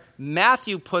here,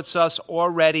 Matthew puts us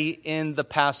already in the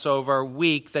Passover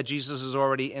week that Jesus is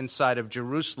already inside of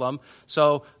Jerusalem.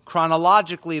 So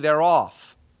chronologically, they're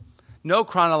off. No,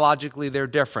 chronologically, they're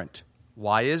different.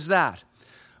 Why is that?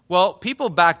 Well, people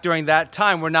back during that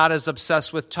time were not as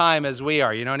obsessed with time as we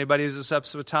are. You know anybody who's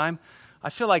obsessed with time? I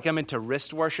feel like I'm into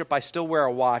wrist worship. I still wear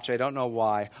a watch. I don't know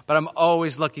why, but I'm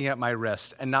always looking at my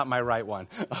wrist and not my right one.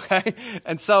 Okay?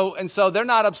 And so they're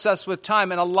not obsessed with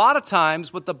time. And a lot of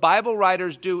times what the Bible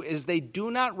writers do is they do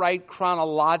not write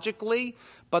chronologically,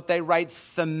 but they write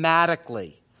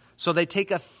thematically. So they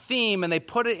take a theme and they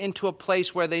put it into a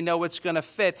place where they know it's going to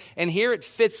fit. And here it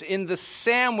fits in the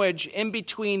sandwich in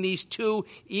between these two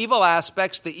evil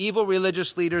aspects, the evil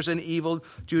religious leaders and evil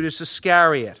Judas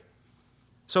Iscariot.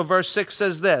 So verse 6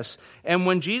 says this, and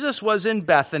when Jesus was in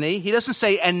Bethany, he doesn't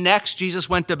say, and next Jesus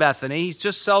went to Bethany. He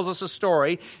just tells us a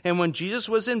story. And when Jesus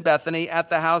was in Bethany at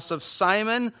the house of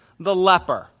Simon the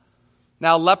leper.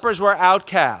 Now, lepers were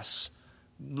outcasts.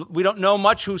 We don't know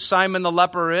much who Simon the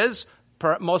leper is.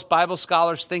 Most Bible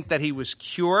scholars think that he was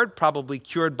cured, probably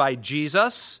cured by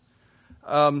Jesus.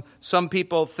 Some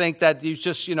people think that he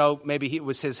just, maybe it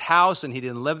was his house and he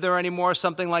didn't live there anymore,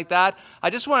 something like that. I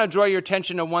just want to draw your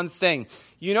attention to one thing.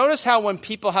 You notice how when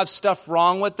people have stuff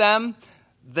wrong with them,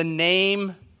 the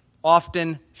name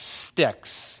often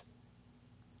sticks.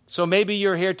 So maybe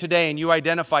you're here today and you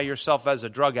identify yourself as a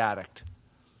drug addict,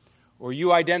 or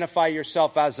you identify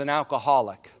yourself as an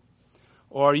alcoholic,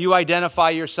 or you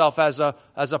identify yourself as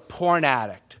a porn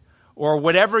addict, or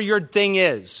whatever your thing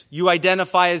is, you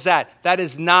identify as that. That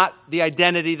is not the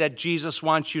identity that Jesus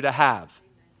wants you to have.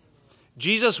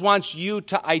 Jesus wants you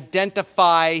to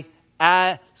identify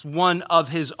as one of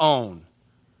His own.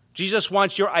 Jesus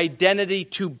wants your identity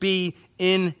to be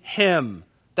in Him.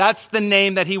 That's the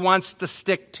name that He wants to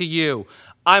stick to you.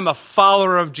 I'm a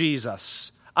follower of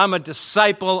Jesus. I'm a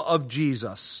disciple of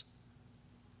Jesus.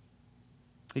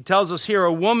 He tells us here,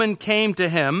 a woman came to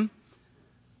Him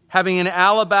having an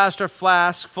alabaster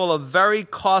flask full of very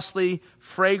costly,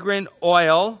 fragrant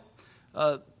oil.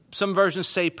 Some versions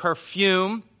say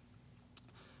perfume.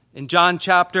 In John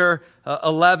chapter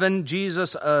 11,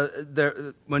 Jesus,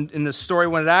 in the story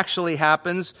when it actually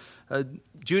happens,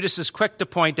 Judas is quick to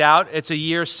point out it's a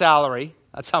year's salary.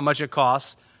 That's how much it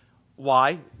costs.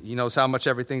 Why? He knows how much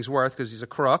everything's worth because he's a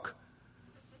crook.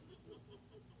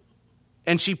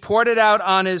 And she poured it out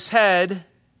on his head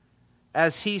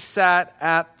as he sat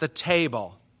at the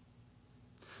table.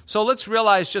 So let's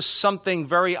realize just something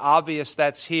very obvious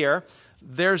that's here.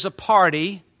 There's a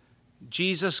party.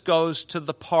 Jesus goes to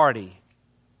the party.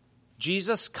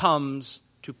 Jesus comes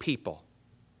to people.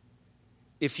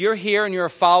 If you're here and you're a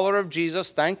follower of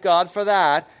Jesus, thank God for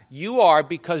that. You are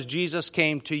because Jesus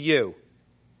came to you.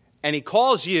 And he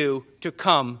calls you to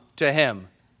come to him.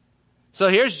 So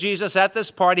here's Jesus at this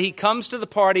party. He comes to the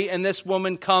party and this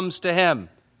woman comes to him.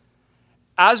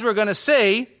 As we're going to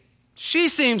see, she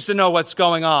seems to know what's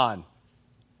going on.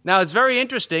 Now it's very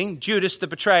interesting. Judas, the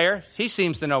betrayer, he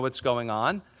seems to know what's going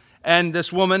on. And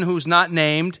this woman who's not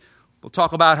named, we'll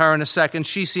talk about her in a second,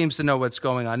 she seems to know what's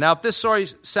going on. Now if this story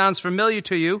sounds familiar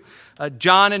to you,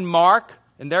 John and Mark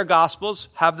in their Gospels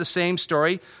have the same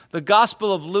story. The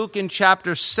Gospel of Luke in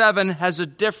chapter 7 has a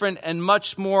different and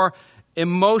much more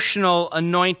emotional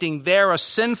anointing. There, a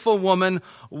sinful woman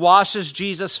washes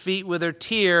Jesus' feet with her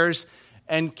tears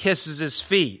and kisses his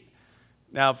feet.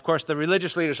 Now, of course, the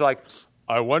religious leaders are like,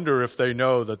 I wonder if they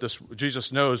know that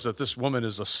Jesus knows that this woman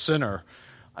is a sinner.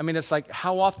 I mean, it's like,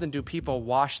 how often do people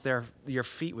wash your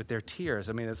feet with their tears?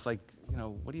 I mean, it's like,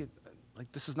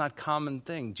 this is not a common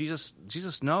thing.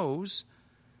 Jesus knows.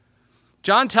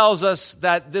 John tells us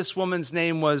that this woman's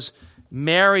name was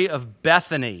Mary of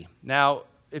Bethany. Now,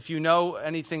 if you know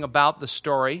anything about the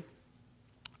story,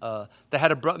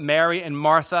 Mary and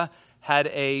Martha had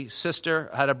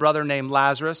a brother named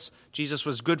Lazarus. Jesus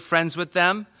was good friends with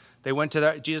them.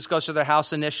 Jesus goes to their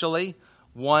house initially.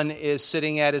 One is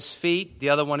sitting at his feet. The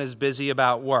other one is busy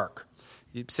about work.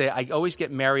 You say, I always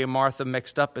get Mary and Martha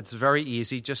mixed up. It's very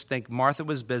easy. Just think Martha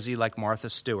was busy like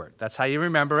Martha Stewart. That's how you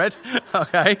remember it,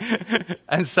 okay?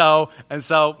 And so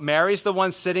Mary's the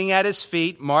one sitting at his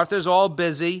feet. Martha's all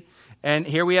busy. And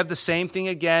here we have the same thing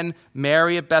again.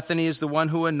 Mary at Bethany is the one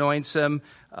who anoints him.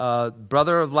 Their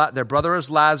brother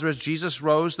is Lazarus. Jesus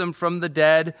rose them from the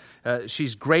dead.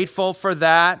 She's grateful for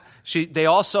that. They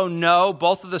also know,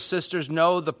 both of the sisters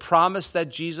know the promise that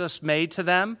Jesus made to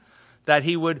them, that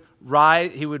he would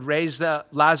raise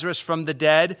Lazarus from the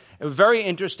dead. It was very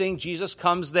interesting. Jesus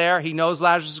comes there. He knows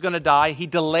Lazarus is going to die. He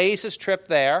delays his trip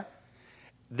there.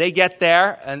 They get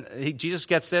there, and Jesus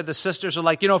gets there. The sisters are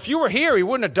like, if you were here, he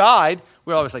wouldn't have died.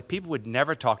 We're always like, people would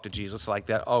never talk to Jesus like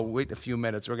that. Oh, wait a few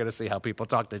minutes. We're going to see how people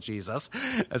talk to Jesus.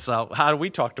 And so how do we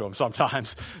talk to him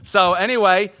sometimes? So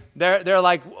anyway, they're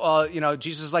like,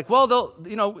 Jesus is like, well,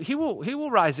 he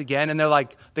will rise again. And they're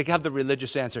like, they have the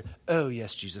religious answer. Oh,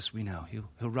 yes, Jesus, we know.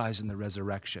 He'll rise in the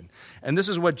resurrection. And this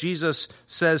is what Jesus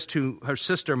says to her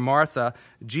sister Martha.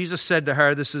 Jesus said to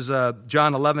her, this is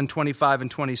John 11, 25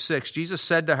 and 26. Jesus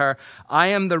said to her, I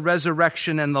am the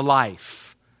resurrection and the life.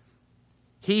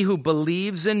 He who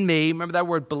believes in me, remember that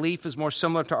word belief is more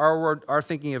similar to our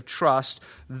thinking of trust.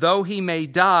 Though he may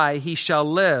die, he shall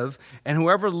live. And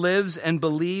whoever lives and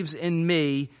believes in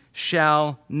me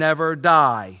shall never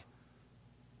die.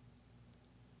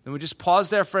 Then we just pause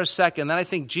there for a second. Then I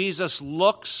think Jesus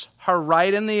looks her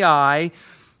right in the eye,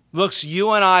 looks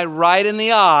you and I right in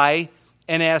the eye,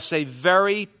 and asks a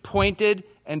very pointed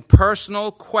and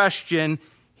personal question.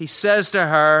 He says to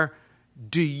her,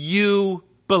 do you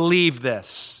believe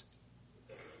this?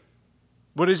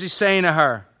 What is he saying to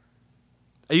her?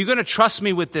 Are you going to trust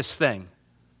me with this thing?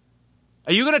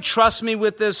 Are you going to trust me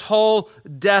with this whole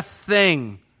death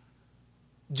thing?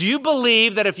 Do you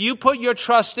believe that if you put your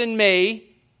trust in me,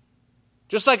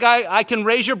 just like I can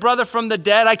raise your brother from the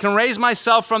dead, I can raise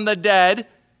myself from the dead,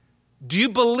 do you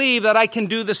believe that I can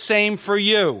do the same for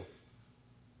you?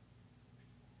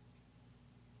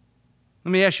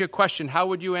 Let me ask you a question. How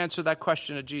would you answer that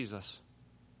question to Jesus?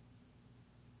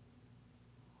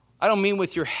 I don't mean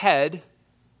with your head.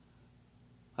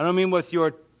 I don't mean with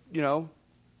your,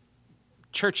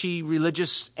 churchy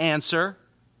religious answer.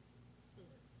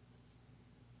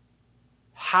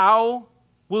 How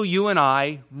will you and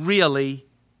I really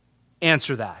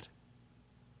answer that?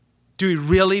 Do we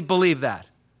really believe that?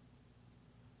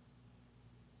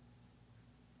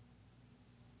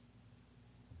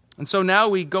 And so now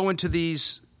we go into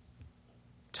these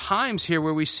times here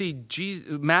where we see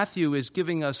Matthew is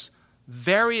giving us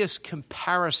various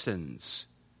comparisons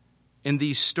in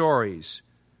these stories.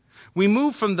 We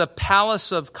move from the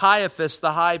palace of Caiaphas,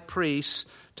 the high priest,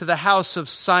 to the house of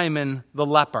Simon the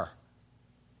leper.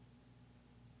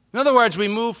 In other words, we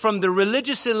move from the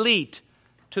religious elite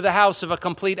to the house of a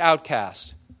complete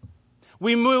outcast.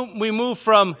 We move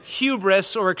from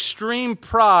hubris or extreme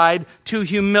pride to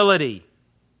humility.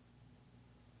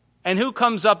 And who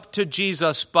comes up to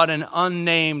Jesus but an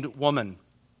unnamed woman?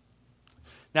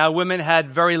 Now, women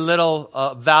had very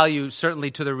little value,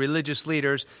 certainly to the religious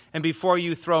leaders. And before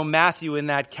you throw Matthew in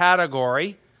that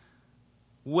category,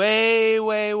 way,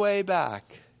 way, way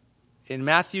back in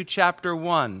Matthew chapter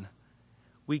 1,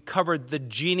 we covered the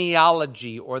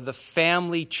genealogy or the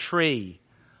family tree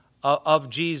of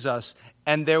Jesus,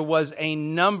 and there was a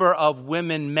number of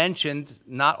women mentioned,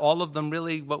 not all of them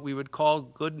really what we would call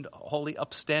good, holy,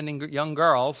 upstanding young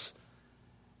girls.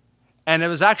 And it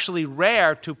was actually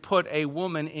rare to put a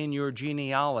woman in your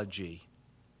genealogy.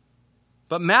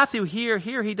 But Matthew here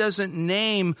he doesn't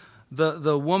name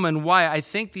the woman. Why? I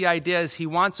think the idea is he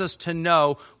wants us to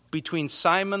know between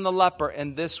Simon the leper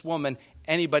and this woman,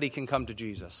 anybody can come to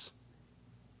Jesus.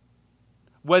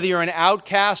 Whether you're an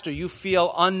outcast or you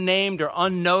feel unnamed or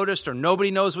unnoticed or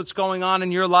nobody knows what's going on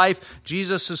in your life,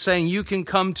 Jesus is saying, you can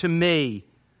come to me.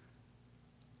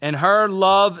 And her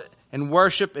love and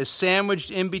worship is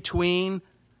sandwiched in between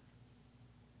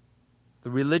the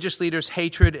religious leaders'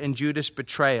 hatred and Judas'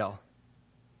 betrayal.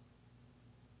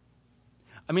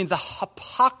 I mean, the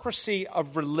hypocrisy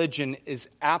of religion is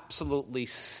absolutely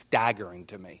staggering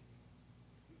to me.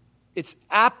 It's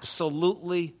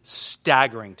absolutely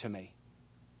staggering to me.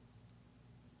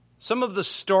 Some of the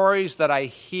stories that I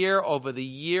hear over the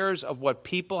years of what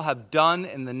people have done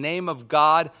in the name of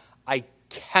God, I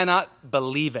cannot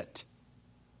believe it.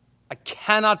 I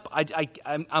cannot,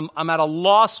 I'm at a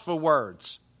loss for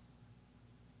words.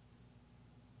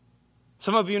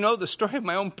 Some of you know the story of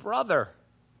my own brother.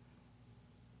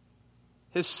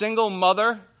 His single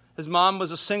mother, his mom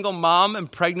was a single mom,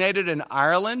 impregnated in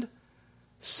Ireland,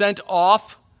 sent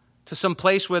off to some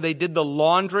place where they did the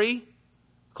laundry,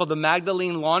 called the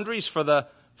Magdalene Laundries for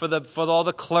all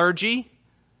the clergy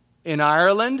in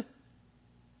Ireland.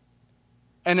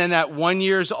 And then at 1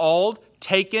 year old,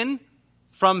 taken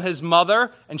from his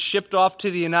mother and shipped off to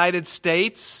the United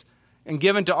States and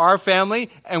given to our family.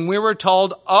 And we were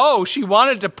told, oh, she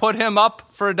wanted to put him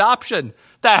up for adoption.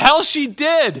 The hell she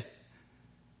did.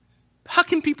 How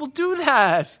can people do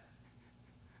that?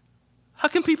 How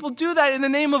can people do that in the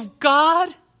name of God?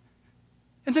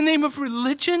 In the name of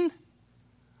religion?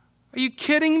 Are you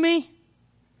kidding me?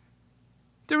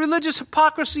 The religious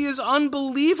hypocrisy is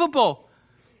unbelievable.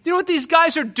 Do you know what these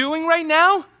guys are doing right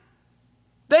now?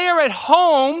 They are at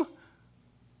home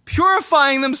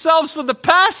purifying themselves for the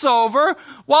Passover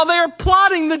while they are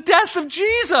plotting the death of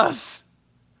Jesus.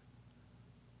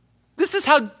 This is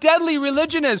how deadly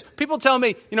religion is. People tell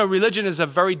me, religion is a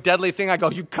very deadly thing. I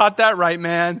go, you got that right,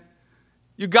 man.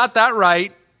 You got that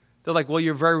right. They're like, well,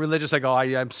 you're very religious. I go,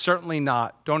 I'm certainly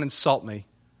not. Don't insult me.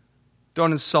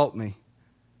 Don't insult me.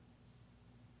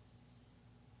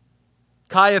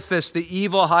 Caiaphas, the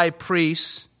evil high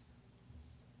priest,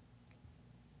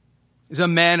 is a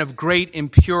man of great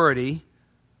impurity,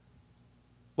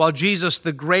 while Jesus,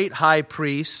 the great high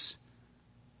priest,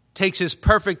 takes his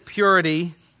perfect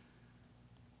purity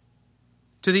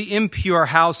to the impure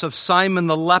house of Simon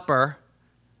the leper,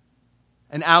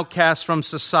 an outcast from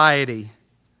society.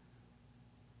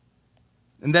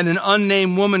 And then an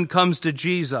unnamed woman comes to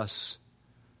Jesus.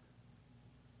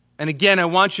 And again, I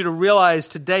want you to realize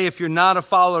today, if you're not a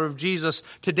follower of Jesus,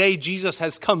 today Jesus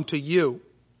has come to you.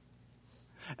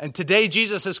 And today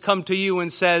Jesus has come to you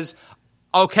and says,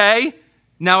 okay,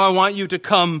 now I want you to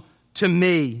come to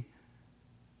me.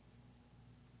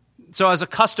 So as a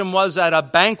custom was at a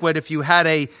banquet, if you had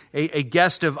a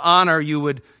guest of honor, you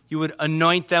would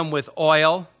anoint them with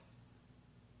oil.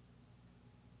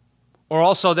 Or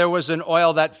also there was an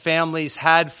oil that families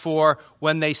had for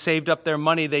when they saved up their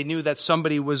money, they knew that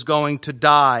somebody was going to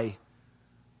die.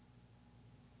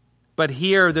 But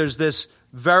here there's this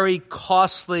very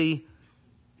costly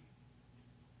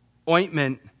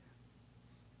ointment,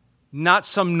 not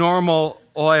some normal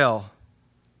oil.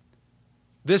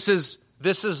 This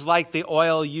is like the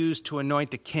oil used to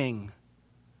anoint a king,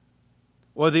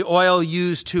 or the oil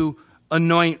used to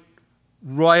anoint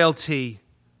royalty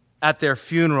at their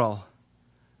funeral.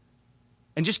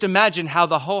 And just imagine how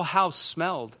the whole house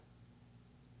smelled.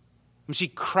 And she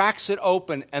cracks it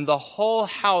open, and the whole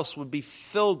house would be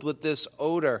filled with this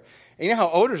odor. And you know how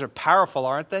odors are powerful,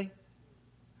 aren't they?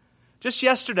 Just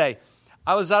yesterday,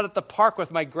 I was out at the park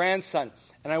with my grandson,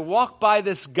 and I walked by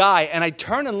this guy, and I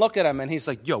turn and look at him, and he's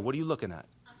like, yo, what are you looking at?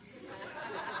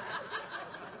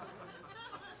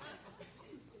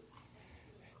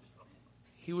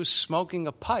 He was smoking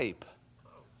a pipe.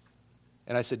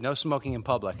 And I said, no smoking in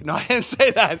public. No, I didn't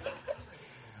say that.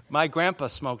 My grandpa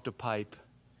smoked a pipe.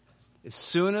 As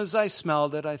soon as I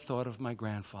smelled it, I thought of my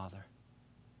grandfather.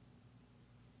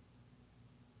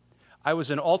 I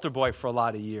was an altar boy for a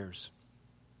lot of years.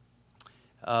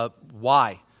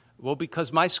 Why? Well,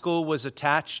 because my school was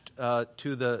attached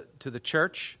to the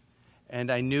church, and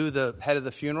I knew the head of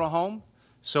the funeral home.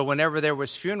 So whenever there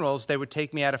was funerals, they would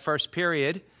take me out of first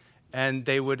period, and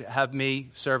they would have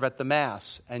me serve at the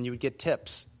Mass, and you would get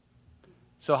tips.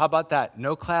 So how about that?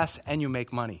 No class, and you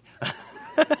make money.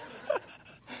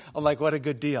 I'm like, what a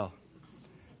good deal.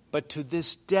 But to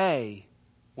this day,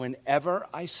 whenever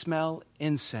I smell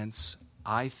incense,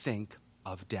 I think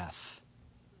of death.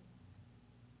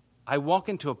 I walk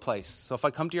into a place. So if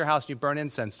I come to your house and you burn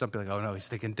incense, don't be like, oh no, he's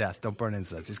thinking death. Don't burn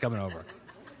incense. He's coming over.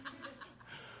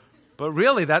 But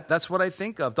really, that's what I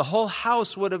think of. The whole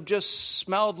house would have just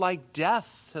smelled like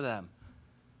death to them.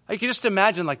 I can just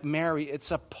imagine, like, Mary,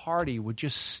 it's a party. Would you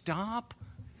stop?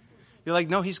 You're like,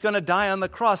 no, he's going to die on the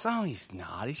cross. Oh, he's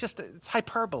not. It's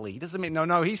hyperbole. He doesn't mean,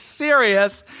 no, he's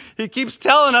serious. He keeps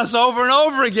telling us over and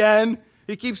over again.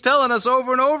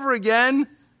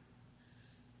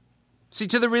 See,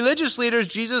 to the religious leaders,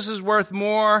 Jesus is worth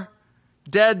more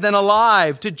dead than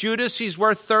alive. To Judas, he's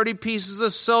worth 30 pieces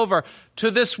of silver.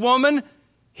 To this woman,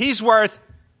 he's worth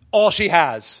all she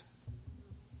has.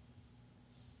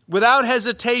 Without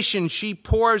hesitation, she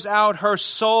pours out her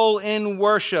soul in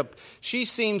worship. She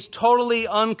seems totally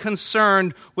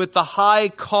unconcerned with the high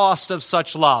cost of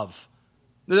such love.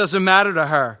 It doesn't matter to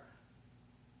her.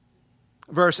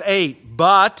 Verse 8,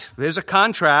 but, there's a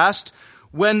contrast,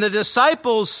 when the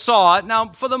disciples saw it, now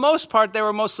for the most part they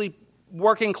were mostly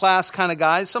working class kind of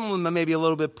guys, some of them maybe a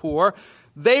little bit poor,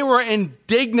 they were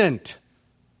indignant,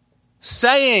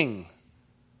 saying,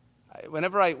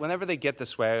 whenever they get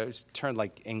this way, I always turn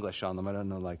like English on them. I don't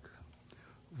know, like,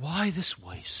 why this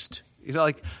waste? You know,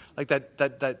 like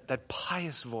that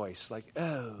pious voice, like,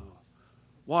 oh,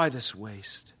 why this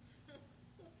waste?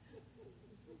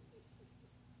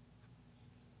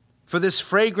 For this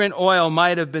fragrant oil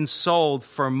might have been sold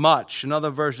for much. Another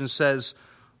version says,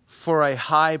 for a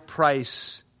high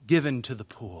price given to the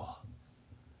poor.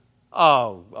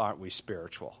 Oh, aren't we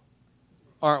spiritual?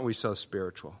 Aren't we so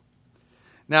spiritual?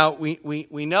 Now,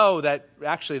 we know that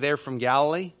actually they're from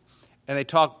Galilee, and they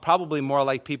talk probably more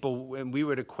like people, we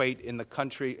would equate in this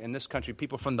country,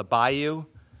 people from the bayou.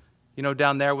 You know,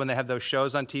 down there when they have those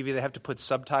shows on TV, they have to put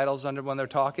subtitles under when they're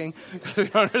talking because we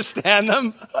don't understand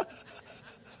them.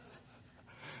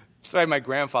 That's the way my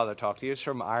grandfather talked. He was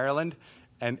from Ireland,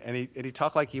 and he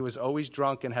talked like he was always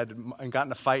drunk and got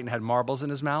in a fight and had marbles in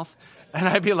his mouth. And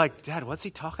I'd be like, Dad, what's he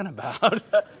talking about?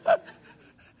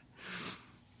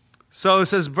 So it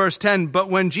says, verse 10, but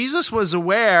when Jesus was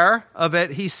aware of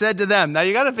it, he said to them. Now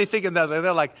you got to be thinking that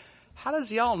they're like, how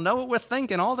does y'all know what we're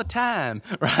thinking all the time?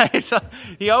 Right? So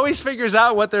he always figures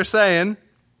out what they're saying.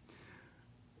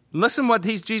 Listen what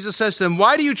Jesus says to them.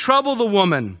 Why do you trouble the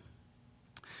woman?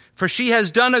 For she has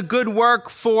done a good work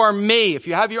for me. If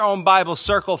you have your own Bible,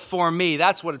 circle for me.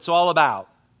 That's what it's all about.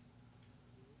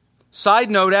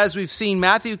 Side note, as we've seen,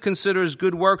 Matthew considers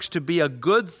good works to be a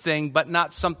good thing, but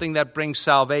not something that brings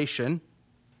salvation.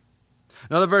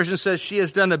 Another version says, she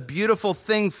has done a beautiful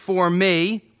thing for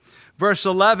me. Verse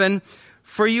 11,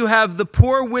 for you have the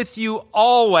poor with you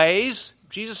always.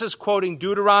 Jesus is quoting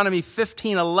Deuteronomy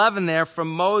 15:11 there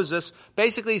from Moses,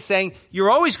 basically saying,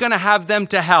 you're always going to have them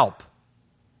to help.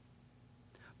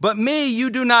 But me you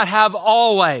do not have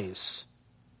always.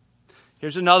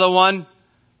 Here's another one.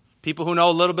 People who know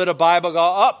a little bit of Bible go,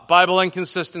 oh, Bible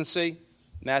inconsistency.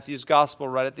 Matthew's gospel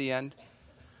right at the end.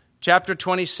 Chapter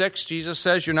 26, Jesus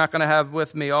says, you're not going to have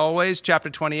with me always.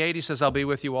 Chapter 28, he says, I'll be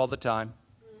with you all the time.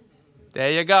 There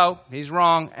you go. He's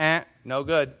wrong. No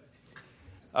good.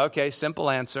 Okay, simple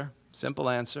answer.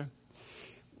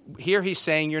 Here he's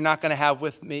saying you're not going to have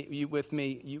me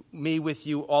with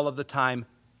you all of the time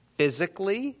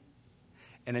physically.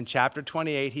 And in chapter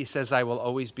 28, he says, I will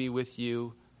always be with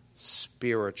you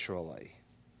spiritually.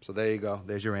 So there you go.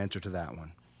 There's your answer to that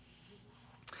one.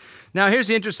 Now, here's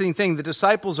the interesting thing. The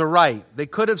disciples are right. They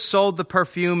could have sold the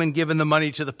perfume and given the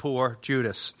money to the poor,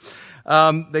 Judas.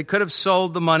 They could have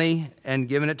sold the money and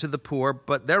given it to the poor,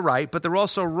 but they're right. But they're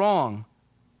also wrong.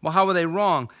 Well, how are they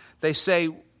wrong? They say,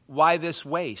 why this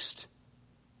waste?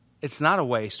 It's not a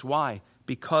waste. Why?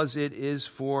 Because it is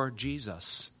for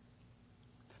Jesus.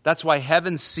 That's why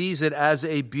heaven sees it as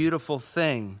a beautiful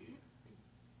thing.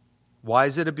 Why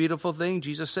is it a beautiful thing?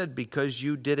 Jesus said, because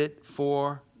you did it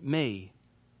for me.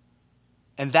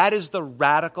 And that is the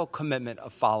radical commitment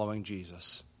of following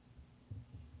Jesus.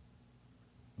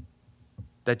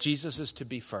 That Jesus is to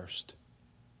be first.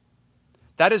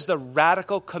 That is the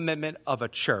radical commitment of a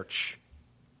church.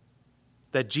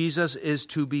 That Jesus is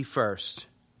to be first.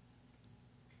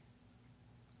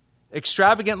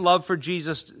 Extravagant love for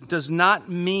Jesus does not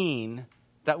mean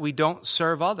that we don't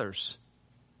serve others.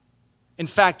 In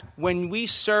fact, when we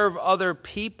serve other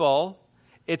people,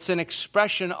 it's an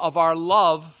expression of our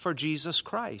love for Jesus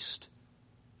Christ.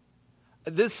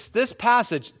 This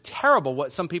passage, terrible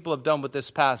what some people have done with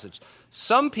this passage.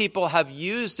 Some people have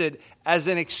used it as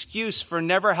an excuse for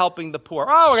never helping the poor.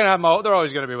 Oh, we're going to have them, they're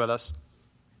always going to be with us.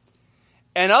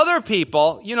 And other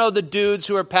people, you know, the dudes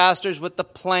who are pastors with the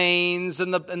planes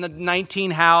and the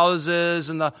 19 houses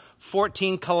and the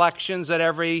 14 collections at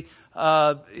every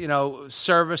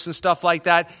service and stuff like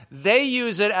that, they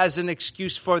use it as an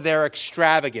excuse for their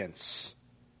extravagance.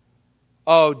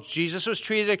 Oh, Jesus was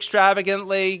treated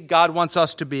extravagantly. God wants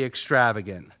us to be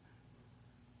extravagant.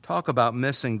 Talk about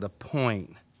missing the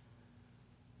point.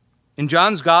 In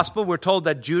John's gospel, we're told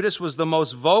that Judas was the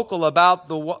most vocal about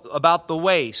the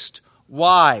waste.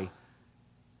 Why?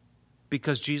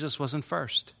 Because Jesus wasn't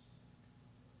first.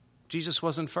 Jesus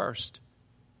wasn't first.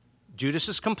 Judas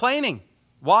is complaining.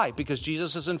 Why? Because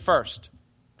Jesus isn't first.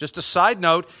 Just a side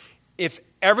note, if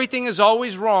everything is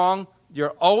always wrong,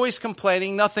 you're always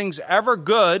complaining, nothing's ever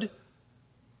good,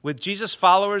 with Jesus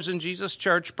followers in Jesus'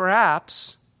 church,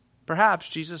 perhaps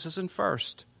Jesus isn't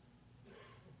first.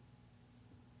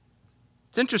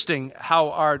 It's interesting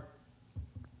how our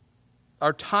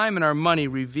time and our money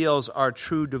reveals our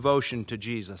true devotion to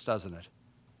Jesus, doesn't it?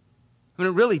 I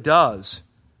mean, it really does.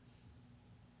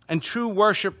 And true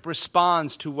worship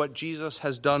responds to what Jesus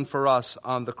has done for us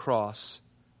on the cross.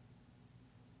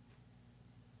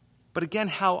 But again,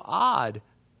 how odd.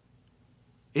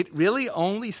 It really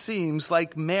only seems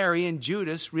like Mary and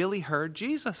Judas really heard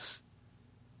Jesus.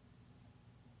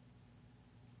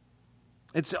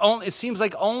 It seems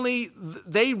like only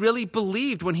they really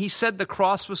believed when he said the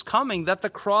cross was coming, that the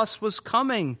cross was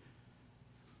coming.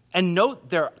 And note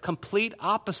their complete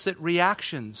opposite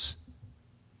reactions.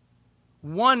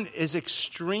 One is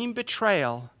extreme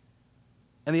betrayal,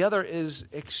 and the other is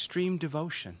extreme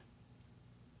devotion.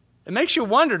 It makes you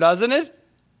wonder, doesn't it?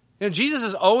 You know, Jesus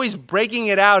is always breaking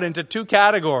it out into two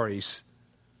categories.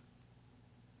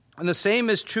 And the same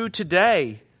is true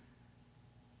today.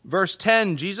 Verse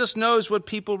 10, Jesus knows what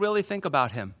people really think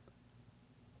about him.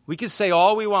 We can say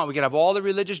all we want. We can have all the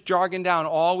religious jargon down,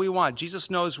 all we want. Jesus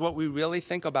knows what we really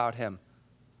think about him.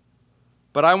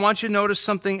 But I want you to notice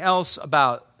something else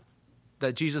about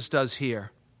that Jesus does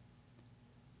here.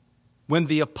 When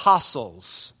the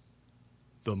apostles,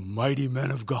 the mighty men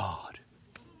of God,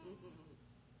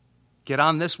 get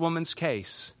on this woman's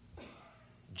case,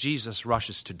 Jesus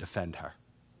rushes to defend her.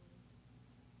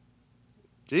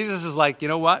 Jesus is like, you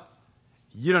know what?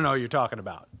 You don't know what you're talking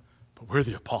about. But we're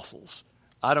the apostles.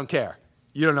 I don't care.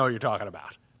 You don't know what you're talking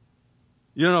about.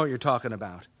 You don't know what you're talking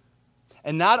about.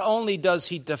 And not only does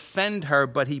he defend her,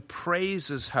 but he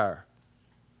praises her.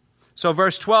 So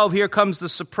verse 12, here comes the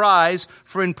surprise.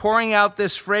 For in pouring out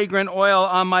this fragrant oil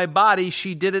on my body,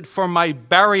 she did it for my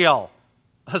burial.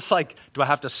 It's like, do I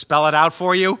have to spell it out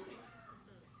for you?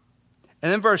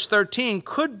 And then verse 13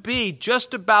 could be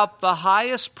just about the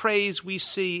highest praise we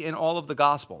see in all of the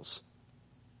Gospels.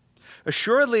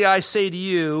 Assuredly, I say to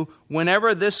you,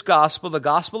 whenever this gospel, the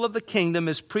gospel of the kingdom,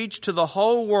 is preached to the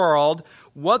whole world,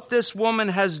 what this woman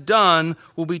has done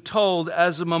will be told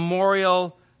as a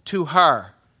memorial to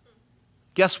her.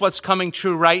 Guess what's coming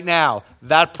true right now?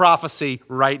 That prophecy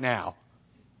right now.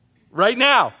 Right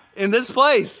now, in this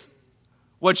place.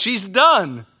 What she's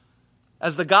done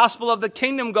as the gospel of the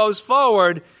kingdom goes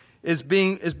forward is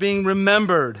being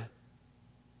remembered.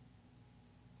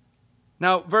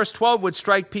 Now, verse 12 would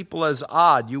strike people as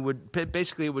odd. It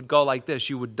would go like this.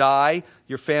 You would die,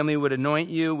 your family would anoint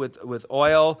you with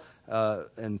oil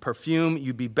and perfume,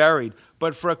 you'd be buried.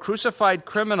 But for a crucified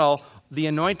criminal, the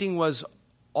anointing was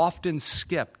often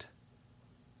skipped.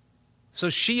 So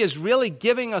she is really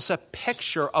giving us a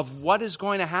picture of what is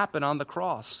going to happen on the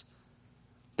cross.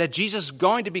 That Jesus is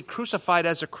going to be crucified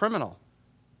as a criminal.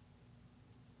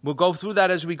 We'll go through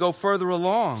that as we go further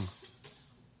along.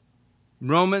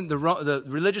 The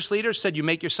religious leaders said you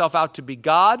make yourself out to be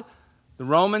God. The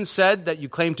Romans said that you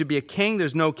claim to be a king.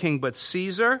 There's no king but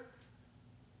Caesar.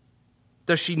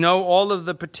 Does she know all of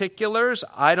the particulars?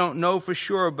 I don't know for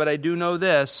sure, but I do know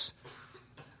this.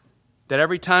 That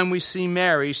every time we see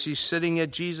Mary, she's sitting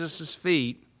at Jesus'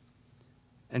 feet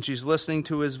and she's listening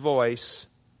to his voice.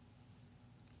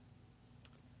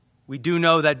 We do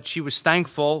know that she was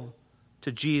thankful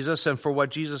to Jesus and for what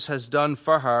Jesus has done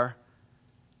for her.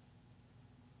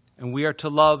 And we are to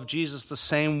love Jesus the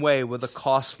same way with a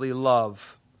costly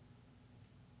love.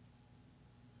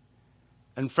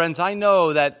 And friends, I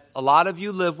know that a lot of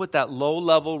you live with that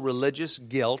low-level religious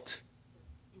guilt.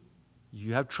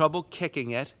 You have trouble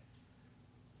kicking it.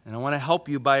 And I want to help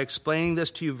you by explaining this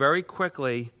to you very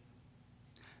quickly.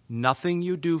 Nothing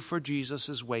you do for Jesus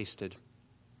is wasted.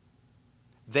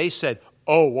 They said,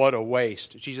 oh, what a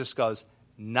waste. Jesus goes,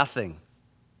 nothing.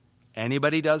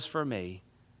 anybody does for me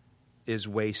is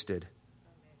wasted.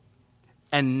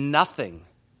 And nothing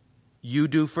you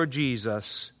do for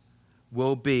Jesus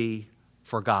will be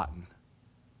forgotten.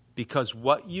 Because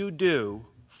what you do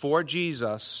for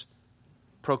Jesus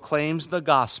proclaims the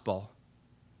gospel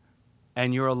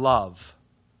and your love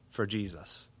for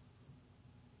Jesus.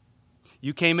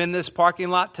 You came in this parking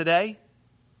lot today.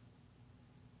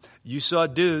 You saw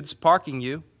dudes parking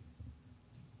you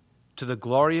to the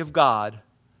glory of God,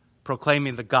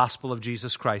 proclaiming the gospel of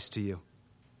Jesus Christ to you.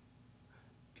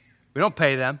 We don't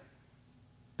pay them.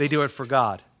 They do it for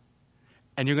God.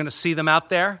 And you're going to see them out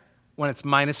there when it's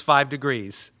minus 5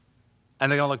 degrees.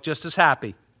 And they're going to look just as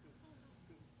happy.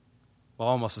 Well,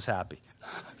 almost as happy.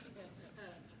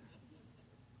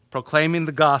 Proclaiming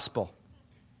the gospel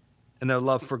and their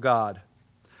love for God.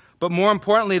 But more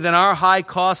importantly than our high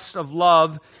costs of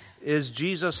love is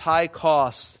Jesus' high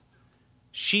cost.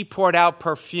 She poured out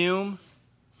perfume.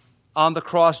 On the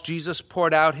cross, Jesus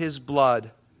poured out his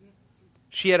blood.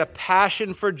 She had a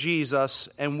passion for Jesus,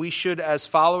 and we should, as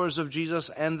followers of Jesus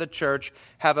and the church,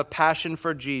 have a passion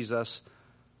for Jesus.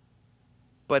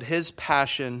 But his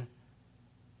passion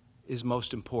is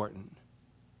most important.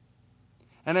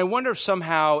 And I wonder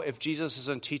somehow if Jesus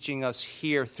isn't teaching us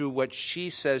here through what she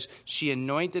says, she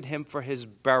anointed him for his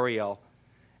burial,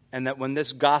 and that when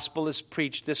this gospel is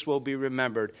preached, this will be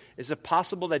remembered. Is it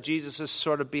possible that Jesus is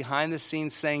sort of behind the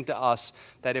scenes saying to us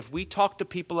that if we talk to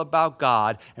people about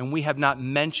God and we have not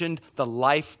mentioned the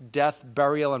life, death,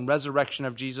 burial, and resurrection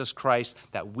of Jesus Christ,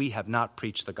 that we have not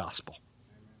preached the gospel?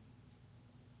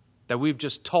 That we've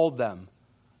just told them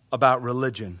about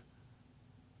religion.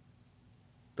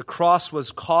 The cross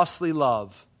was costly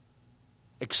love,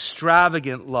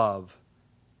 extravagant love,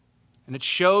 and it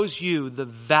shows you the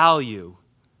value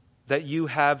that you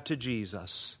have to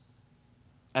Jesus,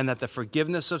 and that the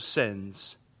forgiveness of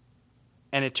sins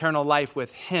and eternal life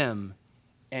with him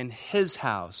and his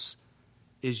house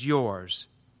is yours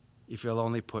if you'll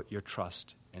only put your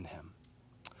trust in him.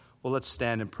 Well, let's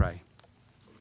stand and pray.